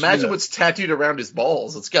 Like imagine what's tattooed around his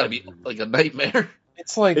balls. It's got to be like a nightmare.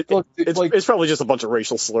 It's like, it's probably just a bunch of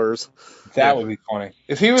racial slurs. That would be funny.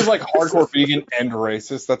 If he was like hardcore vegan and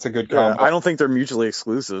racist, that's a good combo. I don't think they're mutually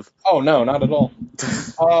exclusive. Oh, no, not at all.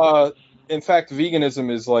 In fact, veganism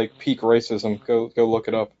is like peak racism. Go look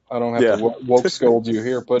it up. I don't have to woke scold you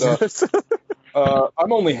here, but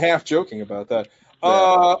I'm only half joking about that.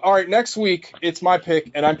 All right, next week, it's my pick,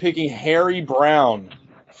 and I'm picking Harry Brown.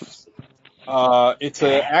 It's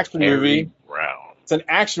an action movie. It's an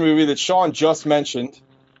action movie that Sean just mentioned.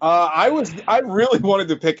 I really wanted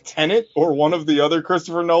to pick Tenet or one of the other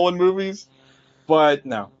Christopher Nolan movies, but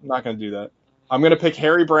no, I'm not going to do that. I'm going to pick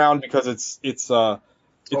Harry Brown because it's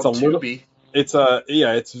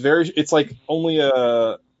like only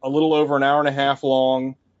a little over an hour and a half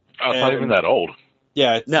long. Oh, it's not even that old.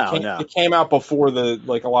 Yeah, it came out before a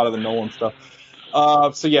lot of the Nolan stuff.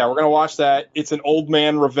 So yeah, we're going to watch that. It's an old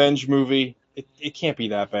man revenge movie. It can't be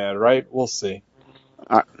that bad, right? We'll see.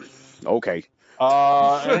 Okay.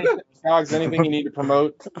 Anything you need to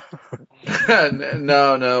promote?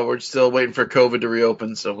 No. We're still waiting for COVID to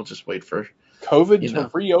reopen, so we'll just wait for COVID to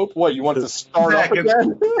reopen. What, you want it to start up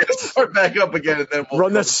again? Start back up again, and then we'll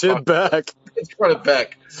run that shit back. Let's run it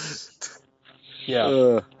back.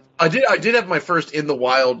 Yeah. I did have my first in the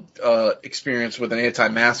wild experience with an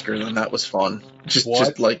anti-masker, and that was fun. Just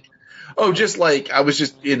like I was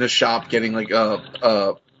just in a shop getting like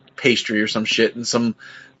a pastry or some shit, and some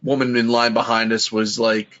woman in line behind us was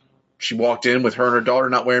like, she walked in with her and her daughter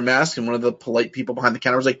not wearing masks, and one of the polite people behind the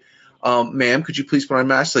counter was like, ma'am, could you please put on a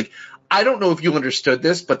mask? Like, I don't know if you understood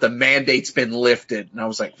this, but the mandate's been lifted. And I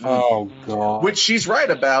was like, oh, God. Which she's right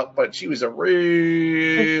about, but she was a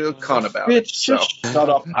real con about it. So. Shut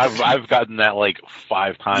up. I've gotten that like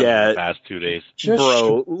 5 times in the past 2 days.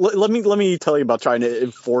 Bro, let me tell you about trying to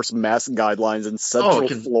enforce mask guidelines in Central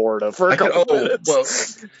Florida for a couple minutes. Well,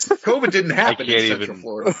 COVID didn't happen in Central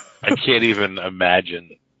Florida. I can't even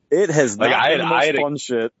imagine. It has not been the most fun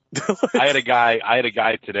shit. I had a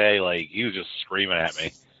guy today, like, he was just screaming at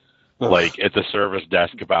me, like, at the service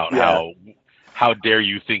desk about how dare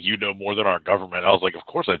you think you know more than our government. I was like, of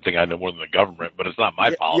course I think I know more than the government, but it's not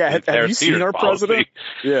my policy. Yeah, have you seen our president?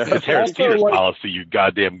 Yeah. It's Harris Teeter's policy, you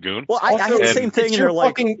goddamn goon. Well, I had the same thing, and they're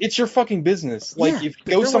like... It's your fucking business. Like, if you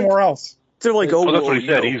go somewhere else. They're like, well, that's what he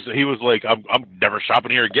said. He was like, I'm never shopping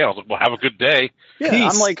here again. I was like, well, have a good day. Yeah,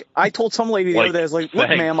 Peace. I'm like, I told some lady the other day, I was like, look,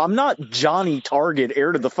 ma'am, I'm not Johnny Target,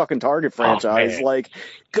 heir to the fucking Target franchise. Oh, like,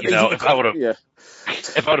 you know, if I would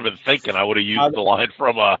have been thinking, I would have used the line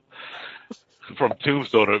from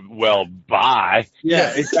Tombstone of, well, bye.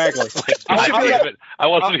 Yeah, exactly. I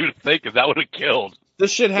wasn't even thinking. That would have killed. This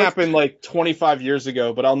shit happened like 25 years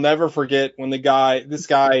ago, but I'll never forget when this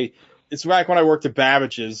guy, it's back when I worked at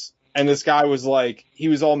Babbage's, and this guy was like, he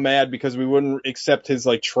was all mad because we wouldn't accept his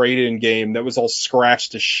like trade-in game that was all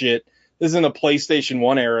scratched to shit. This is in the PlayStation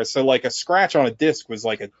 1 era, so like a scratch on a disc was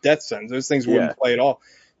like a death sentence. Those things wouldn't play at all.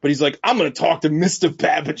 But he's like, I'm going to talk to Mr.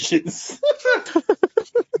 Babbage's.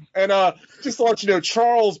 And just to let you know,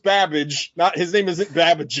 Charles Babbage, his name isn't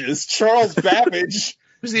Babbage's, Charles Babbage.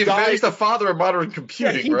 He's the father of modern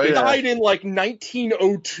computing, right? He died in like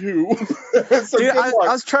 1902. So dude, I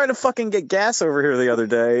was trying to fucking get gas over here the other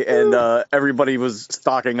day, and everybody was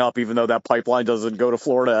stocking up, even though that pipeline doesn't go to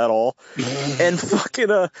Florida at all. And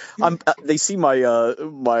fucking, they see my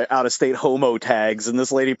my out of state homo tags, and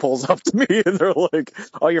this lady pulls up to me, and they're like,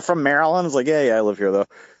 "Oh, you're from Maryland?" I was like, "Yeah, I live here though."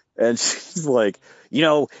 And she's like, "You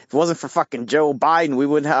know, if it wasn't for fucking Joe Biden, we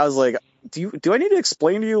wouldn't have." I was like, Do I need to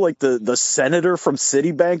explain to you, like, the senator from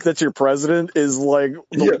Citibank that's your president is, like,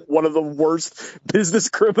 one of the worst business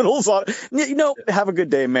criminals on... You know, have a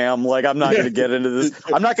good day, ma'am. Like, I'm not going to get into this.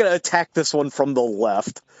 I'm not going to attack this one from the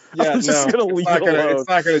left. Yeah, I'm just going to leave it alone. It's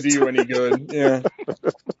not going to do you any good. Yeah.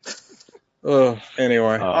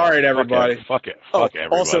 Anyway. All right, everybody. Fuck it. Everybody.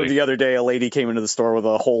 Also, the other day, a lady came into the store with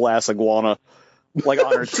a whole-ass iguana, like,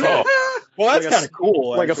 on her toe. Well, that's kind of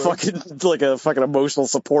cool. Like a fucking emotional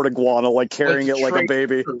support iguana, like carrying it like a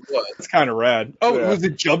baby. It's kind of rad. Oh, was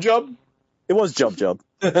it Jub Jub? It was Jub Jub.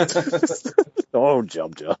 Oh,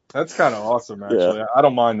 Jub Jub. That's kind of awesome, actually. Yeah. I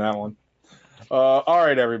don't mind that one. All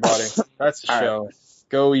right, everybody. That's the show. Right.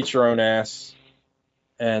 Go eat your own ass.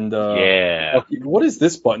 And okay, what does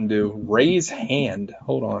this button do? Raise hand.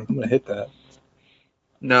 Hold on. I'm going to hit that.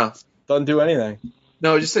 No. Doesn't do anything.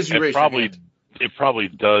 No, it just says you raise your hand. It probably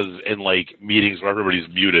does in like meetings where everybody's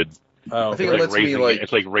muted. Oh, I think it lets me like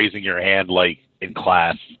it's like raising your hand like in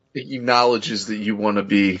class. It acknowledges that you want to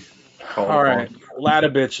be called. All right, ladder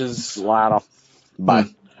bitches. Ladder. Bye.